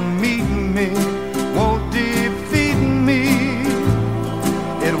send to meet me won't defeat me.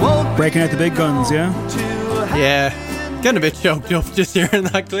 It won't. Breaking out the big guns, yeah? Yeah, getting a bit choked up just hearing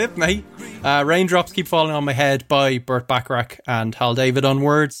that clip, mate. Raindrops Keep Falling on My Head by Burt Bacharach and Hal David on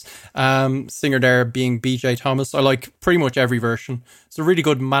words. Singer there being BJ Thomas. I like pretty much every version. It's a really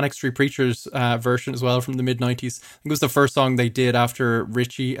good Manic Street Preachers version as well from the mid-90s. I think it was the first song they did after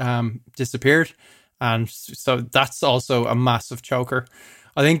Richie disappeared. And so that's also a massive choker.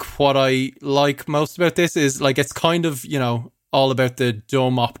 I think what I like most about this is like it's kind of, you know, all about the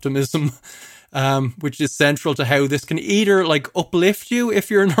dumb optimism. Which is central to how this can either like uplift you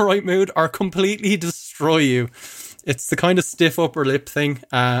if you're in the right mood or completely destroy you. It's the kind of stiff upper lip thing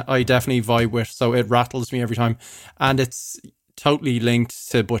I definitely vibe with, so it rattles me every time. And it's totally linked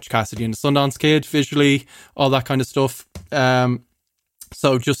to Butch Cassidy and the Sundance Kid, visually, all that kind of stuff.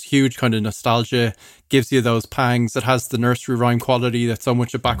 So just huge kind of nostalgia, gives you those pangs. It has the nursery rhyme quality that so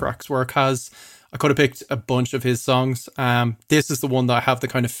much of Bacharach's work has. I could have picked a bunch of his songs. This is the one that I have the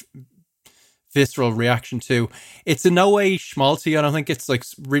kind of visceral reaction to. It's in no way schmaltzy. I don't think it's like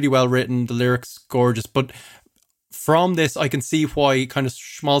really well written, the lyrics gorgeous, but from this I can see why kind of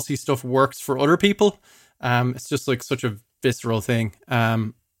schmaltzy stuff works for other people. It's just like such a visceral thing.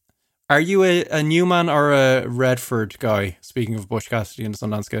 Are you a Newman or a Redford guy, speaking of Butch Cassidy and the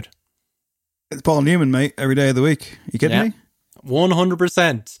Sundance Kid? It's Paul Newman, mate, every day of the week. You kidding me?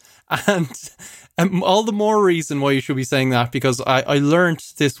 100%. And all the more reason why you should be saying that, because I learned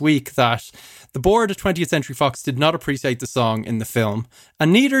this week that the board of 20th Century Fox did not appreciate the song in the film,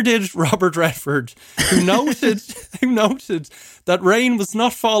 and neither did Robert Redford, who noted that rain was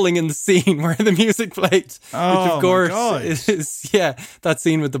not falling in the scene where the music played. Oh, which of course is that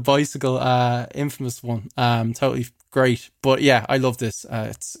scene with the bicycle, infamous one. Totally great. But yeah, I love this.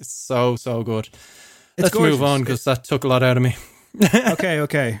 It's so good. Let's move on because that took a lot out of me.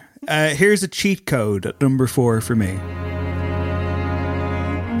 Okay. Here's a cheat code at number 4 for me.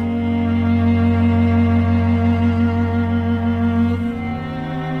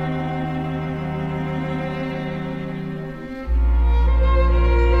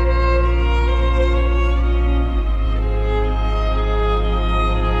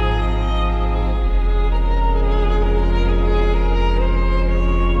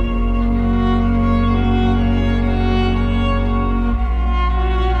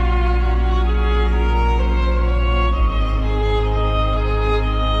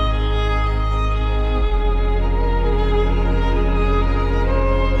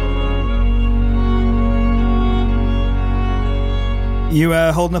 You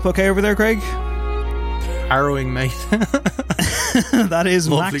holding up okay over there, Craig? Harrowing, mate. That is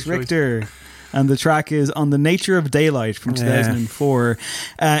Lovely Max choice. Richter. And the track is On the Nature of Daylight from 2004.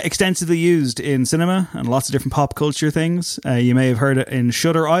 Extensively used in cinema and lots of different pop culture things. You may have heard it in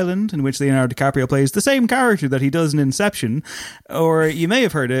Shutter Island, in which Leonardo DiCaprio plays the same character that he does in Inception. Or you may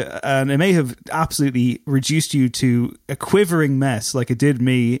have heard it, and it may have absolutely reduced you to a quivering mess like it did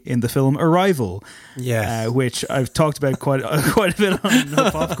me in the film Arrival. Yes. Which I've talked about quite a bit on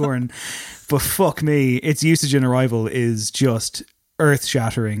No Popcorn. But fuck me, its usage in Arrival is just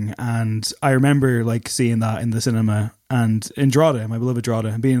earth-shattering, and I remember like seeing that in the cinema and in Drogheda, my beloved Drogheda,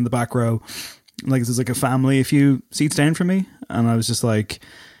 and being in the back row, like there's like a family a few seats down from me, and I was just like,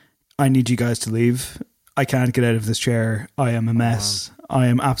 I need you guys to leave. I can't get out of this chair. I am a mess. I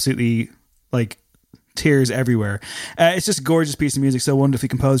am absolutely like tears everywhere. It's just a gorgeous piece of music, so wonderfully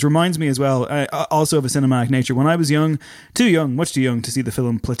composed. Reminds me as well, also of a cinematic nature. When I was young, much too young to see the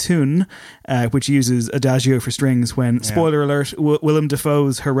film Platoon, which uses Adagio for strings when, spoiler alert, Willem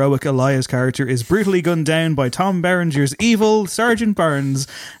Dafoe's heroic Elias character is brutally gunned down by Tom Berenger's evil Sergeant Barnes,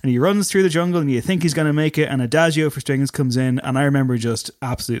 and he runs through the jungle and you think he's going to make it, and Adagio for strings comes in, and I remember just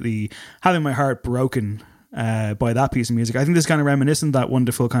absolutely having my heart broken by that piece of music. I think this is kind of reminiscent, that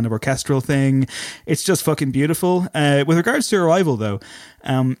wonderful kind of orchestral thing. It's just fucking beautiful. With regards to Arrival, though,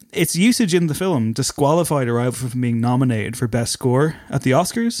 its usage in the film disqualified Arrival from being nominated for Best Score at the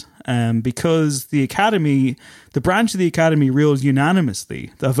Oscars, because the branch of the Academy ruled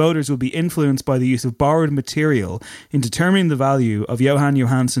unanimously that voters will be influenced by the use of borrowed material in determining the value of Johan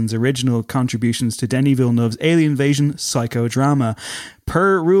Johansson's original contributions to Denis Villeneuve's alien invasion psychodrama.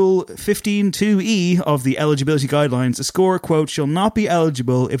 Per Rule 15.2e of the eligibility guidelines, a score, quote, shall not be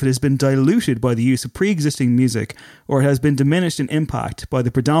eligible if it has been diluted by the use of pre-existing music, or it has been diminished in impact by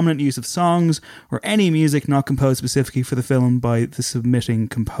the predominant use of songs or any music not composed specifically for the film by the submitting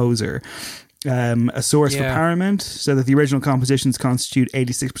composer. A source for Paramount said that the original compositions constitute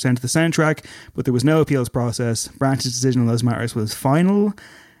 86% of the soundtrack, but there was no appeals process. Branch's decision on those matters was final.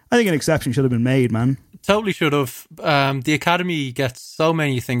 I think an exception should have been made, man. Totally should have. The Academy gets so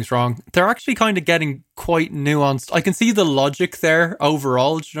many things wrong. They're actually kind of getting quite nuanced. I can see the logic there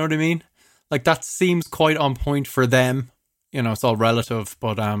overall, do you know what I mean? Like, that seems quite on point for them. You know, it's all relative,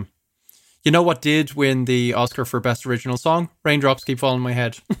 but you know what did win the Oscar for Best Original Song? Raindrops Keep Falling on My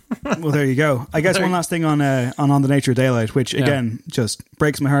Head. Well, there you go. I guess one last thing on the Nature of Daylight, which again just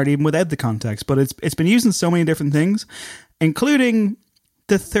breaks my heart even without the context, but it's been used in so many different things, including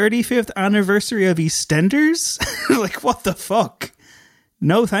the 35th anniversary of EastEnders. Like, what the fuck?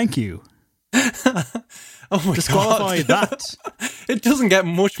 No, thank you. Oh my Disqualify God. that. It doesn't get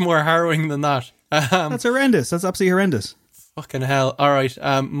much more harrowing than that. That's horrendous. That's absolutely horrendous. Fucking hell. All right.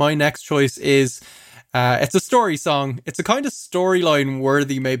 My next choice is it's a story song. It's a kind of storyline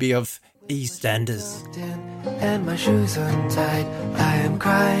worthy maybe of EastEnders. And my shoes untied, I am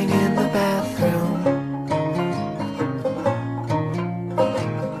crying in the bathroom.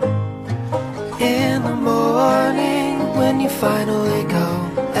 In the morning when you finally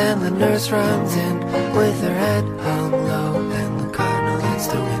go, and the nurse runs in with her head hung low, and the cardinal hits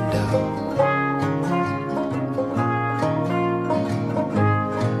the window.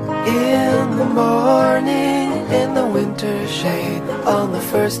 In the morning, in the winter shade, on the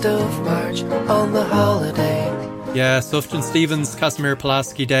 1st of March, on the holiday. Yeah, Sufjan Stevens, Casimir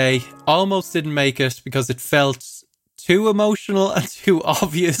Pulaski Day. Almost didn't make it because it felt too emotional and too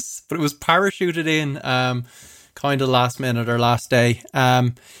obvious, but it was parachuted in kind of last minute or last day.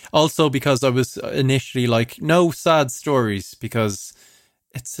 Also because I was initially like, no sad stories, because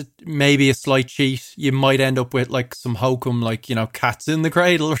it's maybe a slight cheat. You might end up with like some hokum, like, you know, Cats in the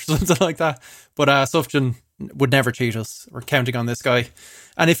Cradle or something like that. But Sufjan would never cheat us. We're counting on this guy.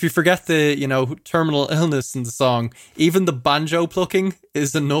 And if you forget the, you know, terminal illness in the song, even the banjo plucking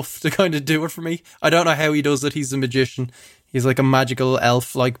is enough to kind of do it for me. I don't know how he does it. He's a magician. He's like a magical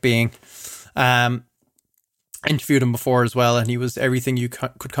elf-like being. Interviewed him before as well, and he was everything you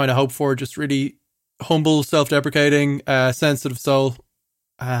could kind of hope for. Just really humble, self-deprecating, sensitive soul.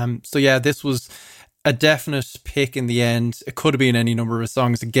 So yeah, this was a definite pick in the end. It could have been any number of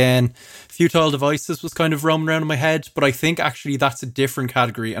songs again. Futile Devices was kind of roaming around in my head, but I think actually that's a different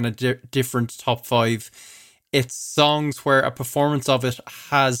category and a different top 5. It's songs where a performance of it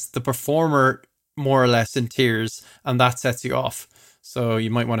has the performer more or less in tears, and that sets you off. So you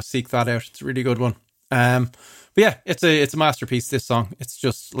might want to seek that out. It's a really good one. But yeah, it's a masterpiece, this song. It's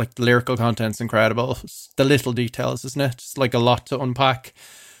just like the lyrical content's incredible. It's the little details, isn't it? It's like a lot to unpack.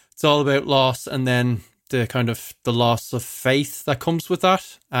 It's all about loss, and then the kind of the loss of faith that comes with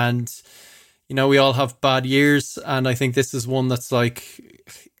that. And, you know, we all have bad years, and I think this is one that's like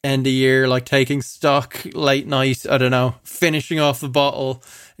end of year, like taking stock, late night, I don't know, finishing off the bottle,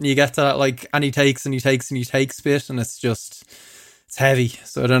 and you get to that like, and he takes bit, and it's heavy.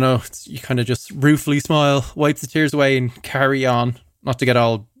 So I don't know, you kind of just ruefully smile, wipe the tears away, and carry on. Not to get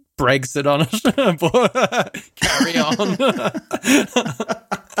all Brexit on it, but carry on.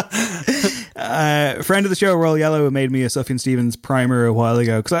 Friend of the show, Royal Yellow, made me a Sufjan Stevens primer a while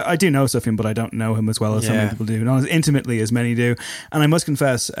ago, because I do know Sufjan, but I don't know him as well as so many people do, not as intimately as many do. And I must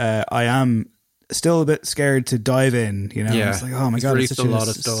confess, I am still a bit scared to dive in. You know, it's like, oh my god, released a lot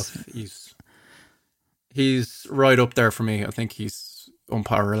of stuff. He's right up there for me. I think he's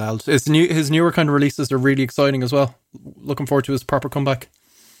unparalleled. His newer kind of releases are really exciting as well. Looking forward to his proper comeback.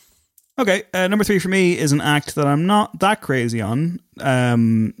 Okay, number 3 for me is an act that I'm not that crazy on,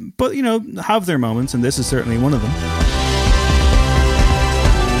 but, you know, have their moments, and this is certainly one of them.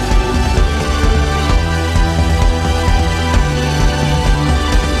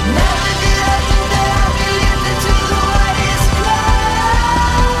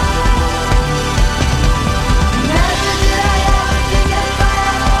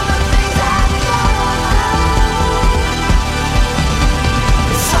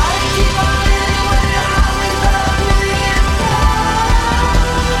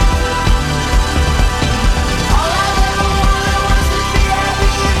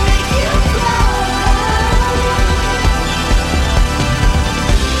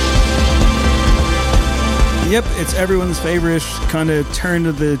 Yep, it's everyone's favourite kind of turn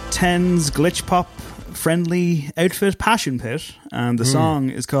of the 10s glitch pop friendly outfit, Passion Pit, and the song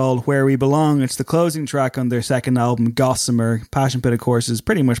is called Where We Belong. It's the closing track on their second album, Gossamer. Passion Pit, of course, is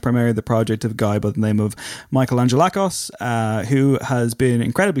pretty much primarily the project of a guy by the name of Michael Angelakos, who has been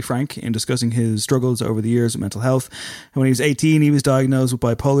incredibly frank in discussing his struggles over the years with mental health. And when he was 18, he was diagnosed with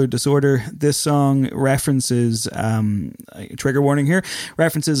bipolar disorder. This song references, trigger warning here,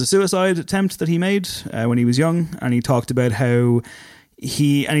 references a suicide attempt that he made when he was young, and he talked about how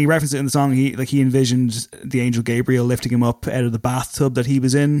he referenced it in the song. He envisioned the angel Gabriel lifting him up out of the bathtub that he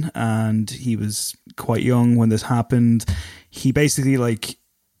was in, and he was quite young when this happened. He basically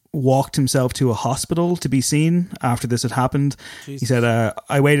walked himself to a hospital to be seen after this had happened. Jesus. He said,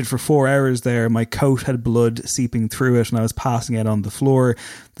 I waited for 4 hours there. My coat had blood seeping through it and I was passing it on the floor.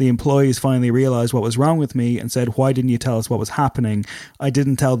 The employees finally realized what was wrong with me and said, why didn't you tell us what was happening? I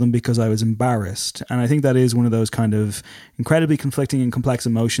didn't tell them because I was embarrassed. And I think that is one of those kind of incredibly conflicting and complex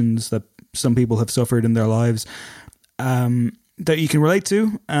emotions that some people have suffered in their lives. That you can relate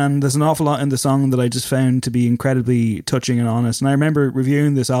to, and there's an awful lot in the song that I just found to be incredibly touching and honest. And I remember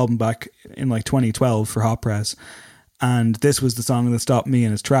reviewing this album back in 2012 for Hot Press, and this was the song that stopped me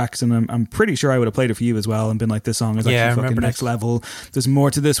in its tracks. And I'm pretty sure I would have played it for you as well and been like, this song is actually fucking next level. There's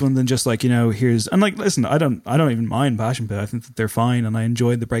more to this one than just here's, and listen, I don't even mind Passion Pit. I think that they're fine, and I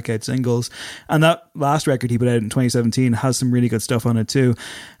enjoyed the breakout singles. And that last record he put out in 2017 has some really good stuff on it too.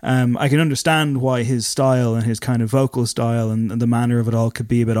 I can understand why his style and his kind of vocal style and the manner of it all could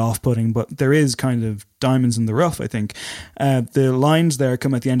be a bit off-putting, but there is kind of diamonds in the rough, I think. The lines there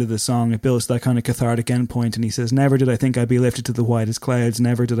come at the end of the song. It builds that kind of cathartic endpoint, and he says, never did I think I'd be lifted to the widest clouds.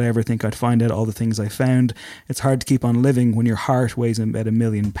 Never did I ever think I'd find out all the things I found. It's hard to keep on living when your heart weighs about £1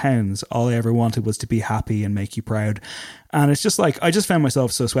 million. All I ever wanted was to be happy and make you proud. And it's just I just found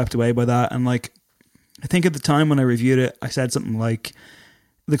myself so swept away by that. And I think at the time when I reviewed it, I said something like,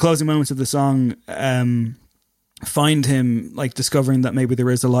 the closing moments of the song find him discovering that maybe there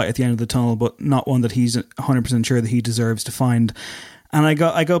is a light at the end of the tunnel, but not one that he's 100% sure that he deserves to find. And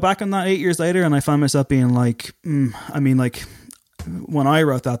I go back on that 8 years later, and I find myself being when I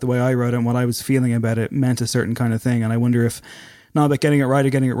wrote that, the way I wrote it and what I was feeling about it meant a certain kind of thing. And I wonder if, not about getting it right or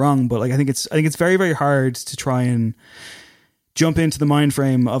getting it wrong, but I think it's very, very hard to try and jump into the mind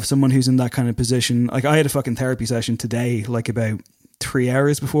frame of someone who's in that kind of position. I had a fucking therapy session today, about 3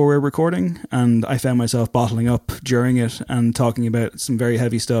 hours before we were recording, and I found myself bottling up during it and talking about some very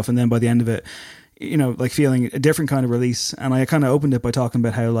heavy stuff. And then by the end of it, feeling a different kind of release. And I kind of opened it by talking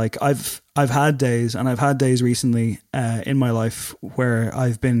about how I've had days, and I've had days recently in my life where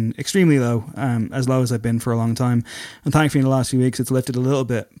I've been extremely low, as low as I've been for a long time. And thankfully in the last few weeks it's lifted a little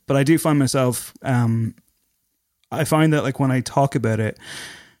bit, but I do find myself, I find that when I talk about it,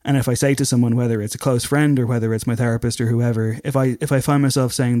 and if I say to someone, whether it's a close friend or whether it's my therapist or whoever, if I find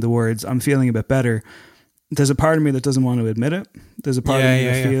myself saying the words, I'm feeling a bit better, there's a part of me that doesn't want to admit it. There's a part of me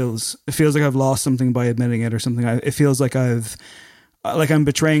that feels like I've lost something by admitting it or something. It feels like I'm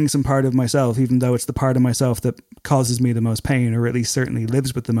betraying some part of myself, even though it's the part of myself that causes me the most pain, or at least certainly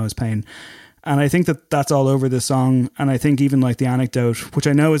lives with the most pain. And I think that that's all over this song. And I think even like the anecdote, which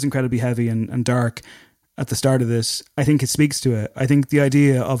I know is incredibly heavy and dark at the start of this, I think it speaks to it. I think the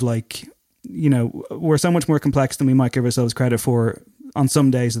idea of like, you know, we're so much more complex than we might give ourselves credit for on some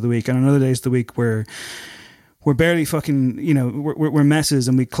days of the week. And on other days of the week we're barely fucking, you know, we're messes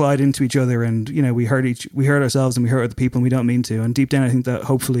and we collide into each other and, you know, we hurt ourselves and we hurt other people and we don't mean to. And deep down, I think that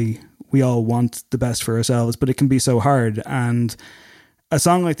hopefully we all want the best for ourselves, but it can be so hard. And a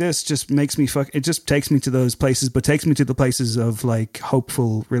song like this just makes me it just takes me to those places, but takes me to the places of like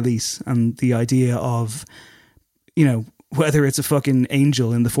hopeful release and the idea of, you know, whether it's a fucking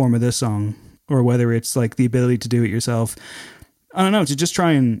angel in the form of this song or whether it's like the ability to do it yourself. I don't know, to just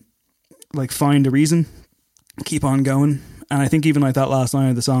try and like find a reason, keep on going. And I think even like that last line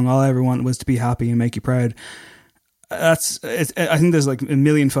of the song, all I ever wanted was to be happy and make you proud. I think there's like a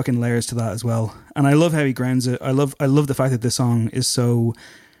million fucking layers to that as well. And I love how he grounds it. I love the fact that this song is so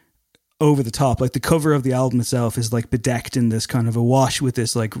over the top. Like the cover of the album itself is like bedecked in this kind of a wash with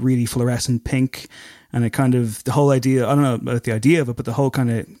this like really fluorescent pink. And it kind of, the whole idea, I don't know about the idea of it, but the whole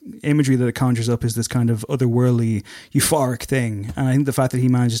kind of imagery that it conjures up is this kind of otherworldly, euphoric thing. And I think the fact that he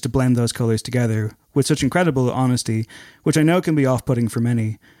manages to blend those colors together with such incredible honesty, which I know can be off-putting for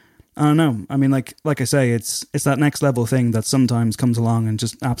many. I don't know. I mean, like I say, it's that next level thing that sometimes comes along and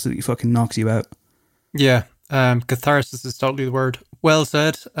just absolutely fucking knocks you out. Yeah. Catharsis is totally the word. Well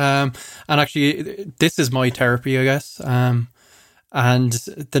said. And actually, this is my therapy, I guess. And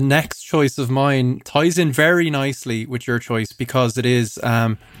the next choice of mine ties in very nicely with your choice because it is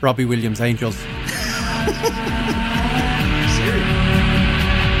Robbie Williams' Angels.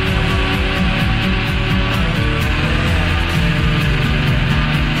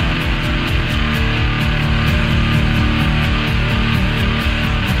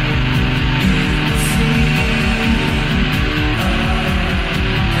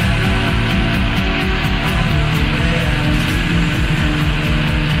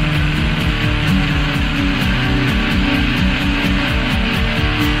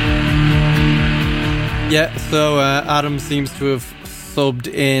 Yeah, so Adam seems to have subbed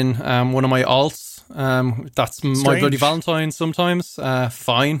in one of my alts. That's Strange. My Bloody Valentine sometimes.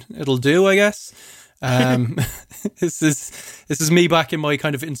 Fine, it'll do, I guess. This is me back in my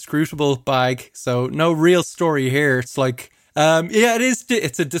kind of inscrutable bag. So no real story here. It's like, yeah, it is.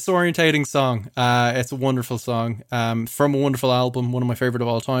 It's a disorientating song. It's a wonderful song from a wonderful album, one of my favorite of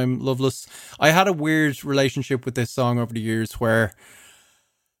all time, Loveless. I had a weird relationship with this song over the years where,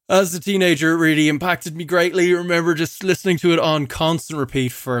 as a teenager, it really impacted me greatly. I remember just listening to it on constant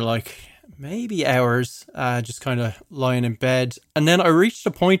repeat for like maybe hours, just kind of lying in bed. And then I reached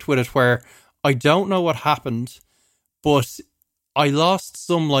a point with it where I don't know what happened, but I lost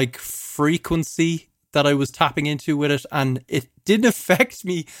some like frequency that I was tapping into with it, and it didn't affect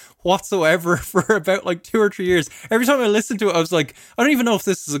me whatsoever for about like 2 or 3 years. Every time I listened to it, I was like, I don't even know if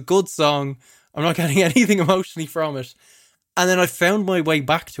this is a good song. I'm not getting anything emotionally from it. And then I found my way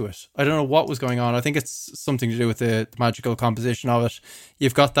back to it. I don't know what was going on. I think it's something to do with the magical composition of it.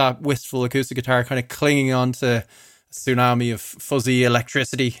 You've got that wistful acoustic guitar kind of clinging onto a tsunami of fuzzy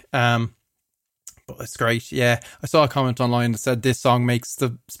electricity. But it's great. Yeah. I saw a comment online that said this song makes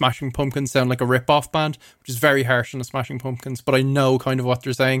the Smashing Pumpkins sound like a rip-off band, which is very harsh on the Smashing Pumpkins, but I know kind of what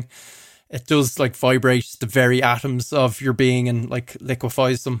they're saying. It does like vibrate the very atoms of your being and like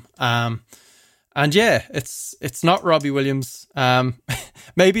liquefies them. And yeah, it's not Robbie Williams.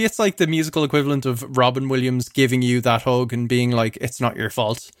 Maybe it's like the musical equivalent of Robin Williams giving you that hug and being like, it's not your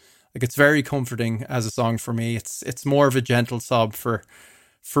fault. Like, it's very comforting as a song for me. It's more of a gentle sob for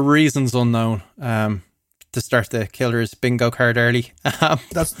reasons unknown. To start the Killers bingo card early.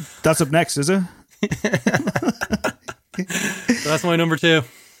 That's up next, is it? So that's my number 2.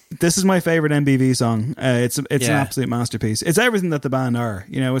 This is my favorite MBV song. It's an absolute masterpiece. It's everything that the band are.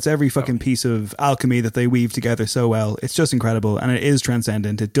 You know, it's every fucking piece of alchemy that they weave together so well. It's just incredible, and it is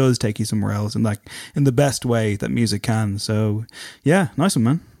transcendent. It does take you somewhere else, and like in the best way that music can. So, yeah, nice one,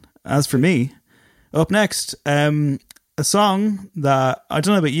 man. As for me, up next, a song that, I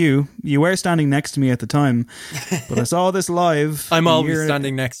don't know about you were standing next to me at the time, but I saw this live. I'm always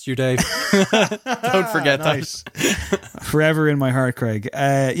standing next to you, Dave. Don't forget that. Forever in my heart, Craig.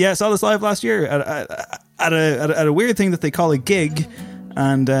 I saw this live last year at a weird thing that they call a gig,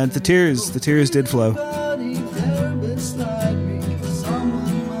 and the tears did flow.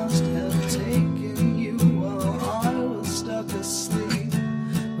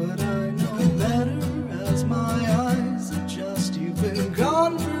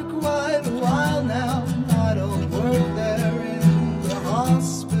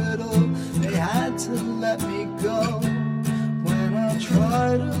 Let me go when I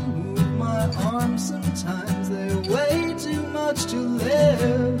try to move my my arms sometimes, they're way too much to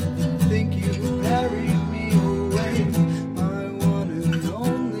live. Think you buried me away, my one and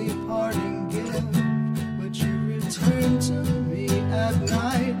only parting gift. But you return to me at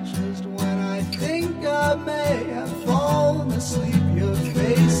night, just when I think I may have fallen asleep. Your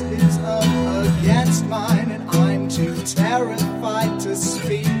face is up against mine, and I'm too terrified to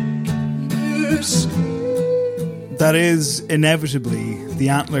speak. That is inevitably the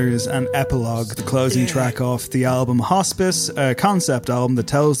Antlers and Epilogue, the closing track off the album Hospice, a concept album that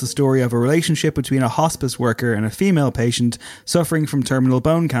tells the story of a relationship between a hospice worker and a female patient suffering from terminal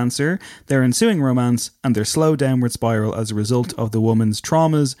bone cancer, their ensuing romance, and their slow downward spiral as a result of the woman's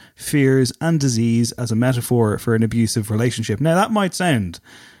traumas, fears, and disease as a metaphor for an abusive relationship. Now, that might sound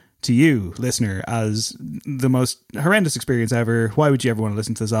to you, listener, as the most horrendous experience ever. Why would you ever want to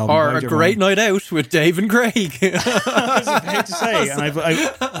listen to this album? Or a great night out with Dave and Craig. I hate to say,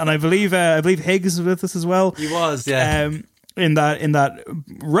 and I believe Higgs was with us as well. He was, yeah. In that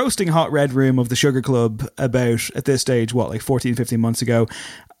roasting hot red room of the Sugar Club about, at this stage, what, like 14, 15 months ago.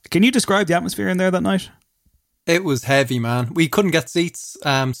 Can you describe the atmosphere in there that night? It was heavy, man. We couldn't get seats,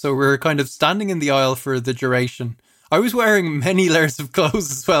 so we were kind of standing in the aisle for the duration. I was wearing many layers of clothes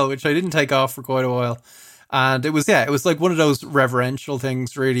as well, which I didn't take off for quite a while. And it was like one of those reverential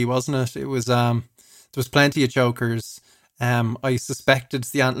things, really, wasn't it? It was, there was plenty of chokers. I suspected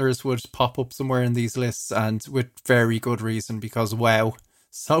the Antlers would pop up somewhere in these lists, and with very good reason, because wow,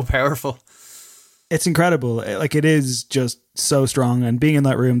 so powerful. It's incredible. Like, it is just so strong. And being in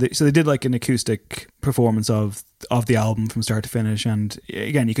that room, so they did like an acoustic performance of the album from start to finish. And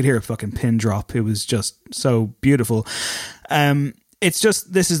again, you could hear a fucking pin drop. It was just so beautiful. It's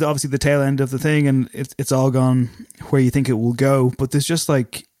just, this is obviously the tail end of the thing, and it's all gone where you think it will go. But there's just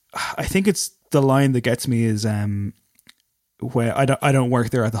like, I think it's the line that gets me is, where I don't work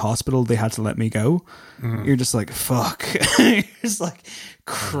there at the hospital, they had to let me go. You're just like, fuck. You're just like,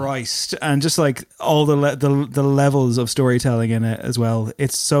 Christ. And just like all the levels of storytelling in it as well.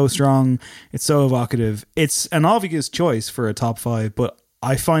 It's so strong. It's so evocative. It's an obvious choice for a top 5, but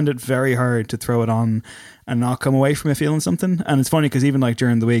I find it very hard to throw it on and not come away from it feeling something. And it's funny because even like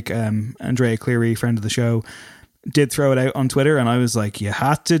during the week, Andrea Cleary, friend of the show, did throw it out on Twitter, and I was like, you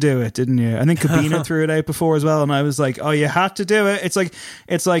had to do it, didn't you? I think Kabina threw it out before as well, and I was like, oh, you had to do it.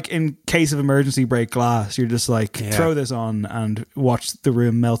 It's like in case of emergency, break glass. You're just like, throw this on and watch the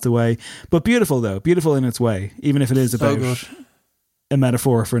room melt away. But beautiful, though. Beautiful in its way, even if it is about a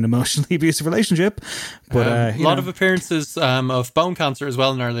metaphor for an emotionally abusive relationship. But a lot of appearances of bone cancer as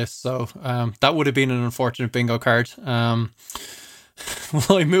well in our list, so that would have been an unfortunate bingo card. Will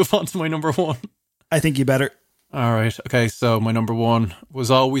I move on to my number 1? I think you better. All right. Okay. So my number 1 was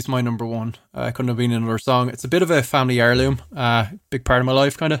always my number 1. Couldn't have been another song. It's a bit of a family heirloom. Big part of my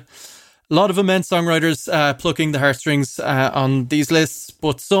life, kind of. A lot of immense songwriters plucking the heartstrings on these lists,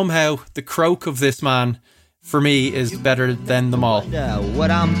 but somehow the croak of this man, for me, is better than them all.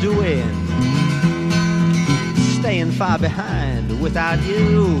 What I'm doing, staying far behind without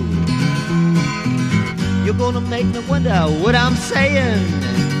you. You're gonna make me wonder what I'm saying.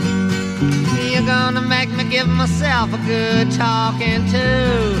 You're gonna make me give myself a good talking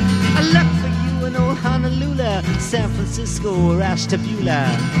to. I look for you in old Honolulu, San Francisco, or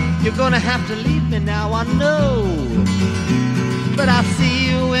Ashtabula. You're gonna have to leave me now, I know. But I see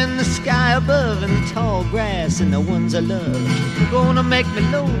you in the sky above, and the tall grass and the ones I love. You're gonna make me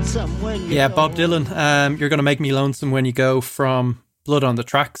lonesome when you go. Bob Dylan, You're Gonna Make Me Lonesome When You Go, from Blood on the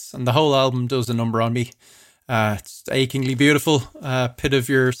Tracks, and the whole album does a number on me. It's achingly beautiful, pit of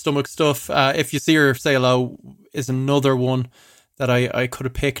your stomach stuff. If You See Her, Say Hello is another one that I could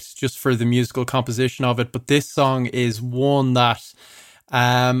have picked just for the musical composition of it. But this song is one that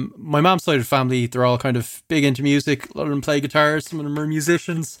my mom's side of the family, they're all kind of big into music. A lot of them play guitars, some of them are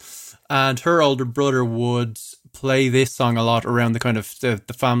musicians. And her older brother would play this song a lot around the kind of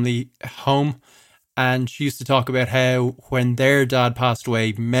the family home. And she used to talk about how when their dad passed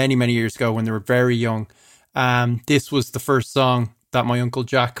away many, many years ago, when they were very young, this was the first song that my Uncle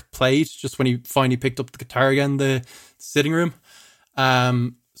Jack played just when he finally picked up the guitar again in the sitting room.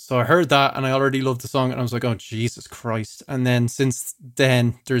 So I heard that and I already loved the song, and I was like, oh, Jesus Christ. And then since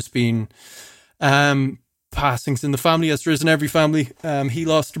then, there's been passings in the family, as there is in every family. He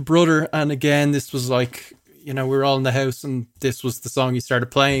lost a brother, and again, this was like, we were all in the house and this was the song he started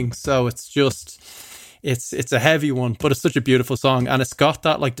playing. So it's just... It's a heavy one, but it's such a beautiful song, and it's got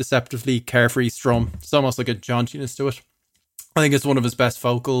that like deceptively carefree strum. It's almost like a jauntiness to it. I think it's one of his best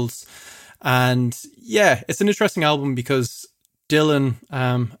vocals, and yeah, it's an interesting album because Dylan,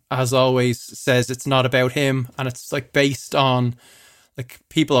 as always, says it's not about him, and it's like based on like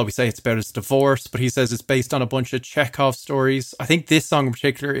people always say it's about his divorce, but he says it's based on a bunch of Chekhov stories. I think this song in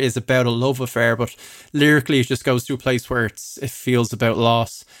particular is about a love affair, but lyrically it just goes to a place where it feels about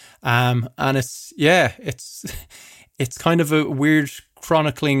loss. And it's kind of a weird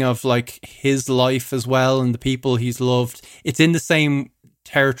chronicling of like his life as well and the people he's loved. It's in the same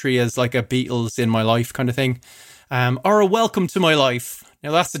territory as like a Beatles In My Life kind of thing, or a Welcome to My Life.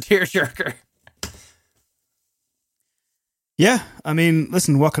 Now that's a tearjerker. Yeah, I mean,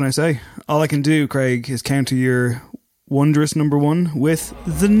 listen, what can I say? All I can do, Craig, is counter your wondrous number one with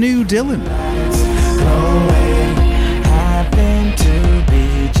the new Dylan. Happen to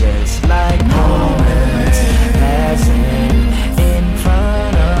be just like moments passing in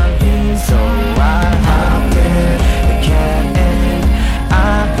front of you. So I hopped in the cab and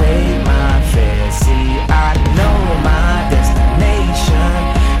I played my fair. See, I know my destination,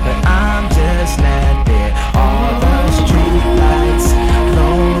 but I'm just not there. All the street lights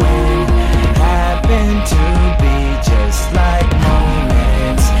glowing happen to be just like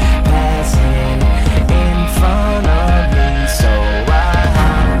moments passing in front of me. So I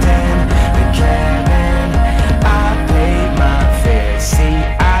hopped in the cabin, I paid my fare. See,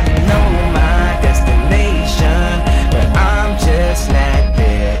 I know my destination, but I'm just not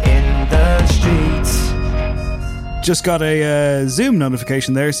there in the streets. Just got a Zoom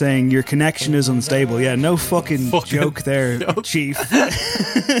notification there saying your connection is unstable. Yeah, no fucking joke there, Chief.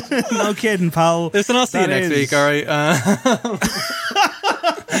 No kidding, pal. Listen, I'll see you next week, all right?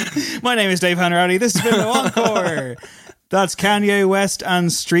 My name is Dave Hanratty. This has been the Encore. That's Kanye West and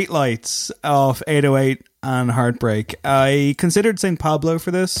Streetlights off 808 and Heartbreak. I considered St. Pablo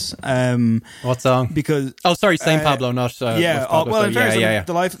for this. What song? Because St. Pablo, not yeah. Pablo, Well, in fairness,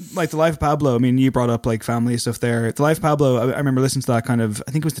 the life of Pablo. I mean, you brought up like family stuff there. The Life of Pablo. I remember listening to that kind of.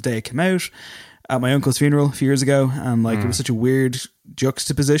 I think it was the day it came out at my uncle's funeral a few years ago, and like it was such a weird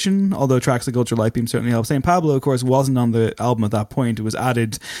juxtaposition. Although tracks like Ultra Light Beam certainly helped. St. Pablo, of course, wasn't on the album at that point. It was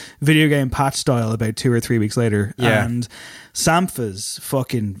added video game patch style about 2 or 3 weeks later. Yeah. And Sampha's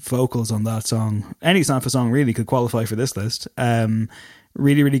fucking vocals on that song, any Sampha song really could qualify for this list.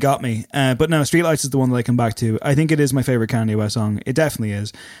 Really, really got me. But no, Streetlights is the one that I come back to. I think it is my favorite Kanye West song. It definitely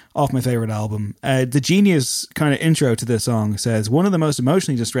is. Off my favorite album. The Genius kind of intro to this song says, one of the most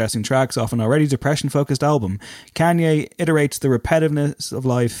emotionally distressing tracks off an already depression-focused album. Kanye iterates the repetitiveness of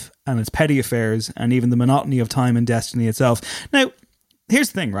life and its petty affairs and even the monotony of time and destiny itself. Now,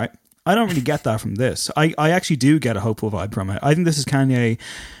 here's the thing, right? I don't really get that from this. I actually do get a hopeful vibe from it. I think this is Kanye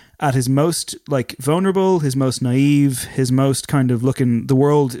at his most like vulnerable, his most naive, his most kind of looking, the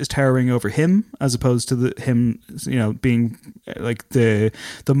world is towering over him as opposed to him, you know, being like the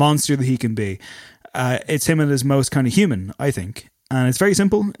monster that he can be. It's him at his most kind of human, I think. And it's very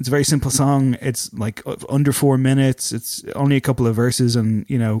simple. It's a very simple song. It's like under 4 minutes. It's only a couple of verses and,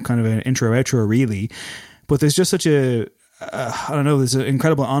 you know, kind of an intro outro really. But there's just such a, I don't know, there's an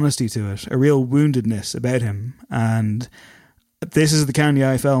incredible honesty to it, a real woundedness about him. And this is the Kanye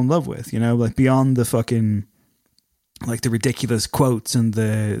I fell in love with, you know, like beyond the fucking, like the ridiculous quotes and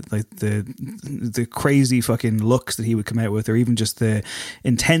the crazy fucking looks that he would come out with, or even just the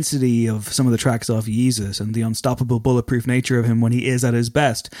intensity of some of the tracks off Yeezus and the unstoppable bulletproof nature of him when he is at his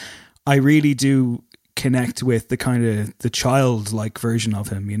best. I really do connect with the kind of the childlike version of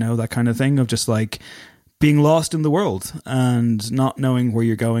him, you know, that kind of thing of just like being lost in the world and not knowing where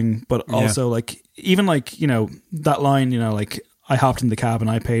you're going, but also like, even like, you know, that line, you know, like, I hopped in the cab and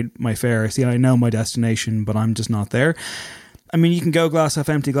I paid my fare. See, I know my destination, but I'm just not there. I mean, you can go glass half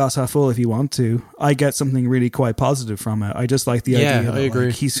empty, glass half full if you want to. I get something really quite positive from it. I just like the idea that I agree.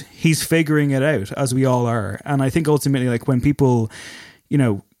 Like, he's figuring it out, as we all are. And I think ultimately, like when people, you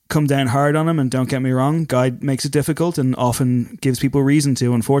know, come down hard on him, and don't get me wrong, God makes it difficult and often gives people reason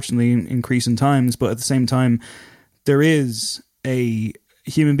to, unfortunately, in increasing times. But at the same time, there is a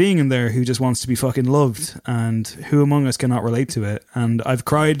human being in there who just wants to be fucking loved, and who among us cannot relate to it? And I've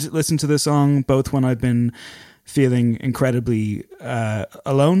cried listening to this song both when I've been feeling incredibly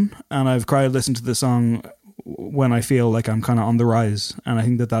alone, and I've cried listening to the song when I feel like I'm kind of on the rise. And I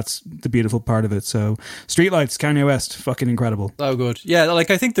think that that's the beautiful part of it. So Streetlights, Kanye West, fucking incredible. Oh, good. Yeah, like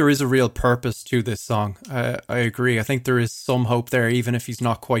I think there is a real purpose to this song. I agree. I think there is some hope there, even if he's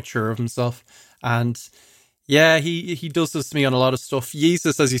not quite sure of himself. And yeah, he does this to me on a lot of stuff.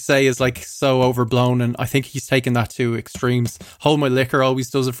 Yeezus, as you say, is like so overblown, and I think he's taken that to extremes. Hold My Liquor always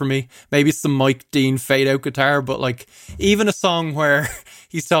does it for me. Maybe it's the Mike Dean fade out guitar, but like even a song where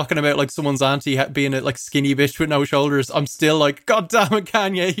he's talking about like someone's auntie being a like skinny bitch with no shoulders, I'm still like, God damn it,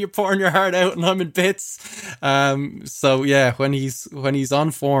 Kanye, you're pouring your heart out and I'm in bits. So yeah, when he's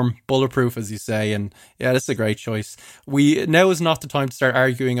on form, bulletproof, as you say, and yeah, that's a great choice. Now is not the time to start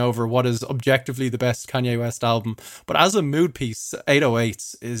arguing over what is objectively the best Kanye West album, but as a mood piece,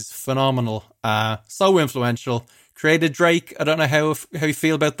 808s is phenomenal. So influential. Created Drake. I don't know how you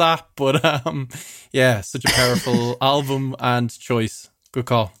feel about that, but yeah, such a powerful album and choice. Good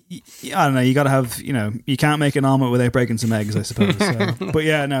call. I don't know. You got to have, you can't make an omelet without breaking some eggs, I suppose. So. But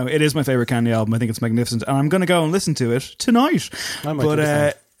yeah, no, it is my favorite Kanye album. I think it's magnificent, and I'm going to go and listen to it tonight.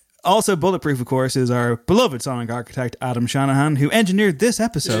 But also, Bulletproof, of course, is our beloved sonic architect Adam Shanahan, who engineered this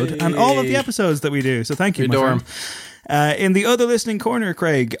episode and all of the episodes that we do. So thank you, my friend. In the other listening corner,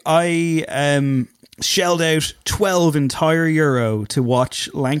 Craig, I shelled out 12 entire euro to watch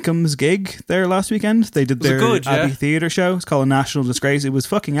Lankam's gig there last weekend. They did their Abbey Theatre show. It's called A National Disgrace. It was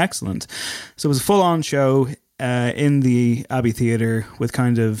fucking excellent. So it was a full-on show in the Abbey Theatre with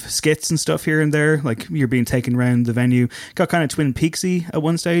kind of skits and stuff here and there, like you're being taken around the venue. Got kind of Twin Peaksy at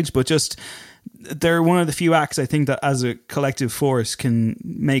one stage, but just they're one of the few acts I think that as a collective force can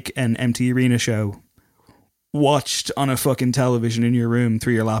make an empty arena show watched on a fucking television in your room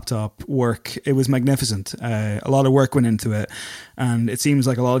through your laptop work. It was magnificent. A lot of work went into it, and it seems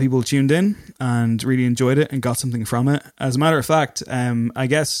like a lot of people tuned in and really enjoyed it and got something from it. As a matter of fact, I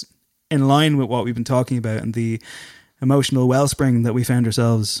guess in line with what we've been talking about and the emotional wellspring that we found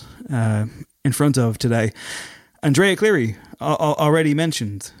ourselves in front of today, Andrea Cleary, already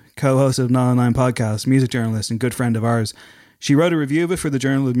mentioned, co-host of 909 Podcast, music journalist and good friend of ours. She wrote a review of it for the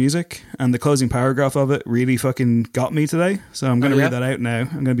Journal of Music, and the closing paragraph of it really fucking got me today. So I'm going to read that out now. I'm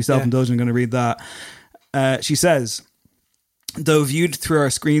going to be self-indulgent. I'm going to read that. She says, though viewed through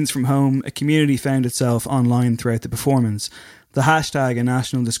our screens from home, a community found itself online throughout the performance. The hashtag A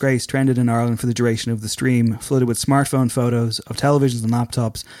National Disgrace trended in Ireland for the duration of the stream, flooded with smartphone photos of televisions and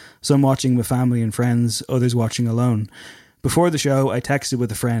laptops, some watching with family and friends, others watching alone. Before the show, I texted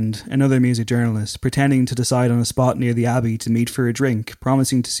with a friend, another music journalist, pretending to decide on a spot near the Abbey to meet for a drink,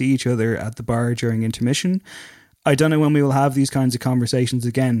 promising to see each other at the bar during intermission. I don't know when we will have these kinds of conversations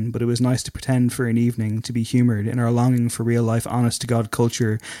again, but it was nice to pretend for an evening to be humoured in our longing for real-life honest-to-God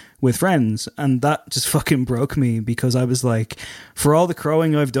culture with friends. And that just fucking broke me, because I was like, for all the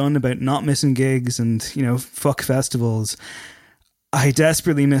crowing I've done about not missing gigs and, fuck festivals, I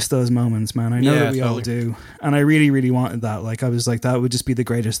desperately miss those moments, man. I know that we all do. And I really, really wanted that. Like, I was like, that would just be the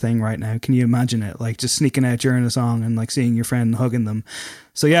greatest thing right now. Can you imagine it? Like, just sneaking out during a song and, like, seeing your friend and hugging them.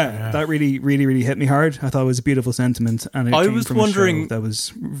 So, that really, really, really hit me hard. I thought it was a beautiful sentiment. And it came from wondering, a show that was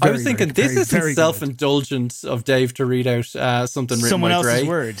very, I was thinking, this isn't self-indulgent of Dave to read out something written someone by else's Dre.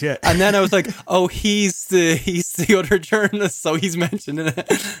 word, yeah. And then I was like, oh, he's the other journalist, so he's mentioning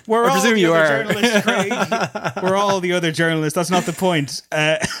it. We're I all presume the you other are. journalists, Craig. We're all the other journalists. That's not the point.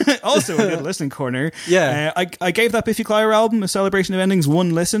 Also, a good listening corner. Yeah. I gave that Biffy Clyro album, A Celebration of Endings,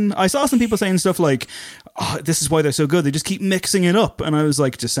 one listen. I saw some people saying stuff like, oh, this is why they're so good. They just keep mixing it up. And I was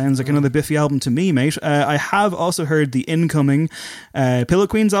like, just sounds like another Biffy album to me, mate. I have also heard the incoming Pillow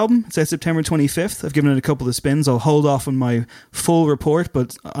Queens album. It says September 25th. I've given it a couple of spins. I'll hold off on my full report,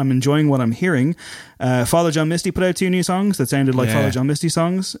 but I'm enjoying what I'm hearing. Father John Misty put out 2 new songs that sounded like Father John Misty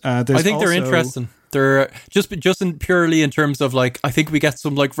songs. I think they're interesting. They're just purely in terms of, like, I think we get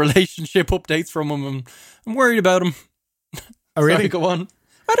some, like, relationship updates from them, and I'm worried about them. Oh, really? Sorry, go on.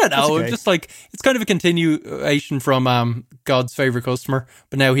 I don't know. Okay. Just like, it's kind of a continuation from God's favourite customer,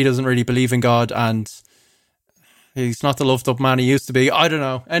 but now he doesn't really believe in God, and he's not the loved up man he used to be. I don't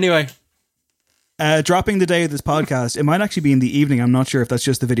know. Anyway. Dropping the day of this podcast, it might actually be in the evening. I'm not sure if that's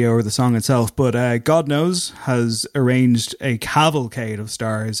just the video or the song itself, but God Knows has arranged a cavalcade of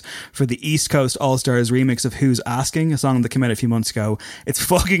stars for the East Coast All-Stars remix of Who's Asking, a song that came out a few months ago. It's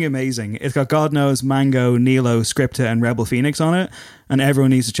fucking amazing. It's got God Knows, Mango, Nilo, Scripta and Rebel Phoenix on it, and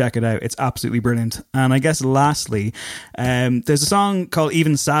everyone needs to check it out. It's absolutely brilliant. And I guess lastly, there's a song called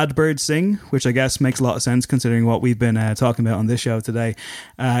Even Sad Birds Sing, which I guess makes a lot of sense considering what we've been talking about on this show today.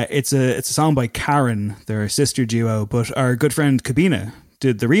 It's a song by Karen, their sister duo, but our good friend Kabina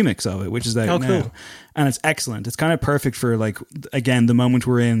did the remix of it, which is out now. Cool. And it's excellent. It's kind of perfect for, like, again, the moment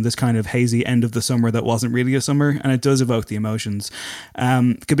we're in, this kind of hazy end of the summer that wasn't really a summer, and it does evoke the emotions.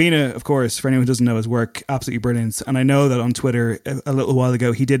 Kabina, of course, for anyone who doesn't know his work, absolutely brilliant. And I know that on Twitter a little while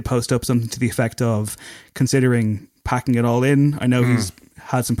ago he did post up something to the effect of considering packing it all in. I know he's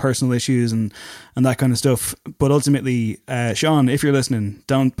had some personal issues and that kind of stuff, but ultimately, Sean, if you're listening,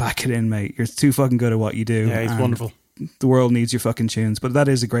 don't pack it in, mate. You're too fucking good at what you do. Yeah, he's wonderful. The world needs your fucking tunes. But that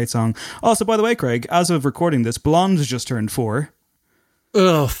is a great song. Also, by the way, Craig, as of recording this, Blonde has just turned 4.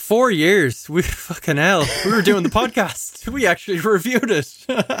 Oh, 4 years. We fucking hell. We were doing the podcast. We actually reviewed it.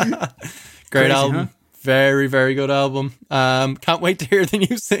 Great Crazy, album. huh? Very, very good album. Can't wait to hear the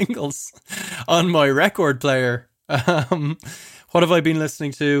new singles on my record player. What have I been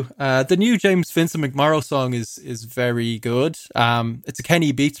listening to? The new James Vincent McMorrow song is very good. It's a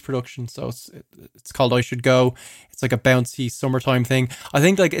Kenny Beats production, so it's called I Should Go. It's like a bouncy summertime thing. I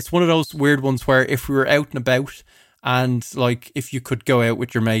think like it's one of those weird ones where if we were out and about and like if you could go out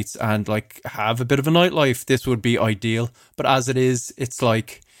with your mates and like have a bit of a nightlife, this would be ideal. But as it is, it's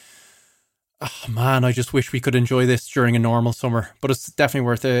like, oh man, I just wish we could enjoy this during a normal summer. But it's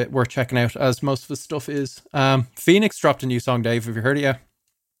definitely worth checking out, as most of the stuff is. Phoenix dropped a new song, Dave. Have you heard it yet?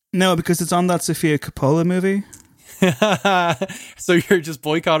 No, because it's on that Sofia Coppola movie. So you're just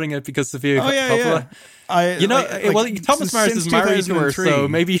boycotting it because Sofia Coppola? Yeah. Thomas Mars is married to her, so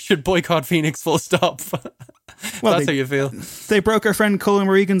maybe you should boycott Phoenix full stop. That's how you feel. They broke our friend Colin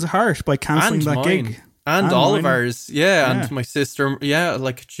Regan's heart by cancelling that gig. And all of ours, and my sister,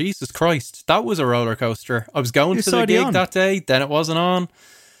 like, Jesus Christ, that was a roller coaster. I was going to the gig that day, then it wasn't on.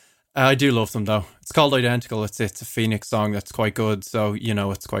 I do love them though. It's called Identical. It's a Phoenix song that's quite good, so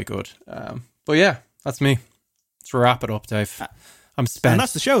it's quite good. But yeah, that's me. Let's wrap it up, Dave. I'm spent. And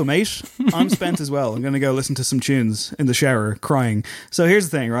that's the show, mate. I'm spent as well. I'm going to go listen to some tunes in the shower, crying. So here's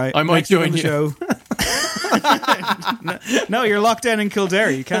the thing, right? I might join you. Show. No, you're locked down in Kildare.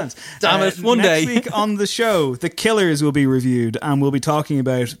 You can't. Damn it! One day. Next week on the show, The Killers will be reviewed, and we'll be talking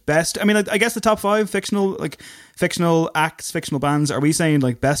about best. I mean, I guess the top 5 fictional acts, fictional bands. Are we saying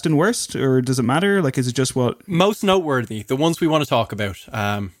like best and worst, or does it matter? Like, is it just what most noteworthy? The ones we want to talk about.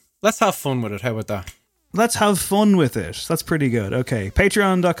 Let's have fun with it. How about that? Let's have fun with it. That's pretty good. Okay.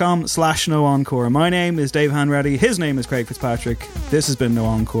 Patreon.com/No Encore. My name is Dave Hanratty. His name is Craig Fitzpatrick. This has been No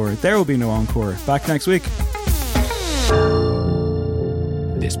Encore. There will be No Encore. Back next week.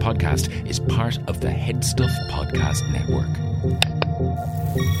 This podcast is part of the Head Stuff Podcast Network.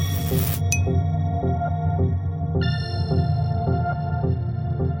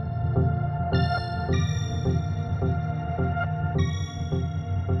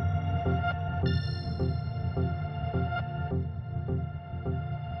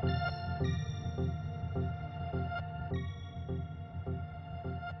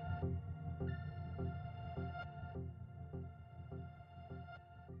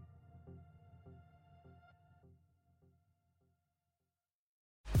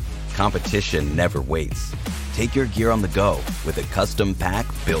 Competition never waits. Take your gear on the go with a custom pack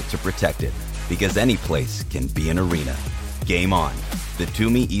built to protect it. Because any place can be an arena. Game on. The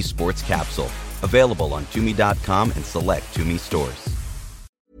Tumi Esports Capsule. Available on Tumi.com and select Tumi stores.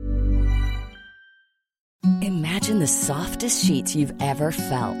 Imagine the softest sheets you've ever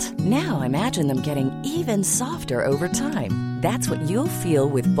felt. Now imagine them getting even softer over time. That's what you'll feel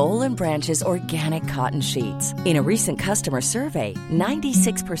with Boll & Branch's organic cotton sheets. In a recent customer survey,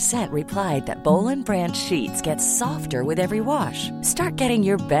 96% replied that Boll & Branch sheets get softer with every wash. Start getting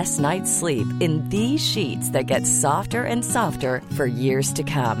your best night's sleep in these sheets that get softer and softer for years to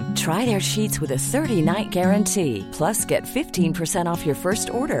come. Try their sheets with a 30-night guarantee. Plus, get 15% off your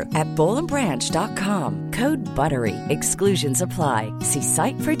first order at bollandbranch.com. Code BUTTERY. Exclusions apply. See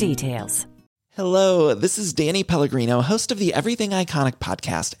site for details. Hello, this is Danny Pellegrino, host of the Everything Iconic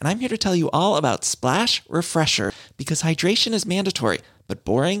podcast, and I'm here to tell you all about Splash Refresher, because hydration is mandatory, but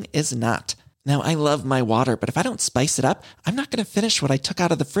boring is not. Now, I love my water, but if I don't spice it up, I'm not going to finish what I took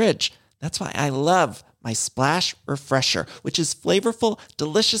out of the fridge. That's why I love my Splash Refresher, which is flavorful,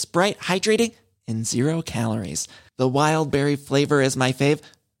 delicious, bright, hydrating, and 0 calories. The wild berry flavor is my fave.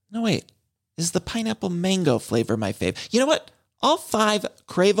 No, wait. Is the pineapple mango flavor my fave? You know what? All 5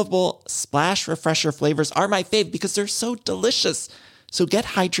 craveable Splash Refresher flavors are my fave because they're so delicious. So get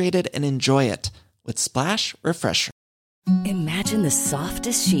hydrated and enjoy it with Splash Refresher. Imagine the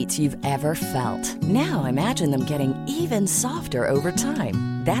softest sheets you've ever felt. Now imagine them getting even softer over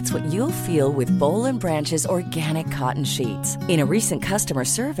time. That's what you'll feel with Boll & Branch's organic cotton sheets. In a recent customer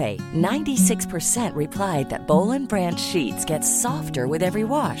survey, 96% replied that Boll & Branch sheets get softer with every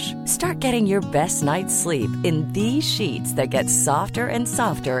wash. Start getting your best night's sleep in these sheets that get softer and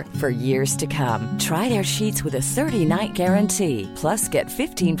softer for years to come. Try their sheets with a 30-night guarantee. Plus, get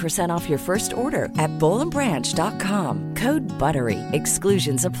 15% off your first order at bollandbranch.com. Code BUTTERY.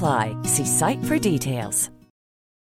 Exclusions apply. See site for details.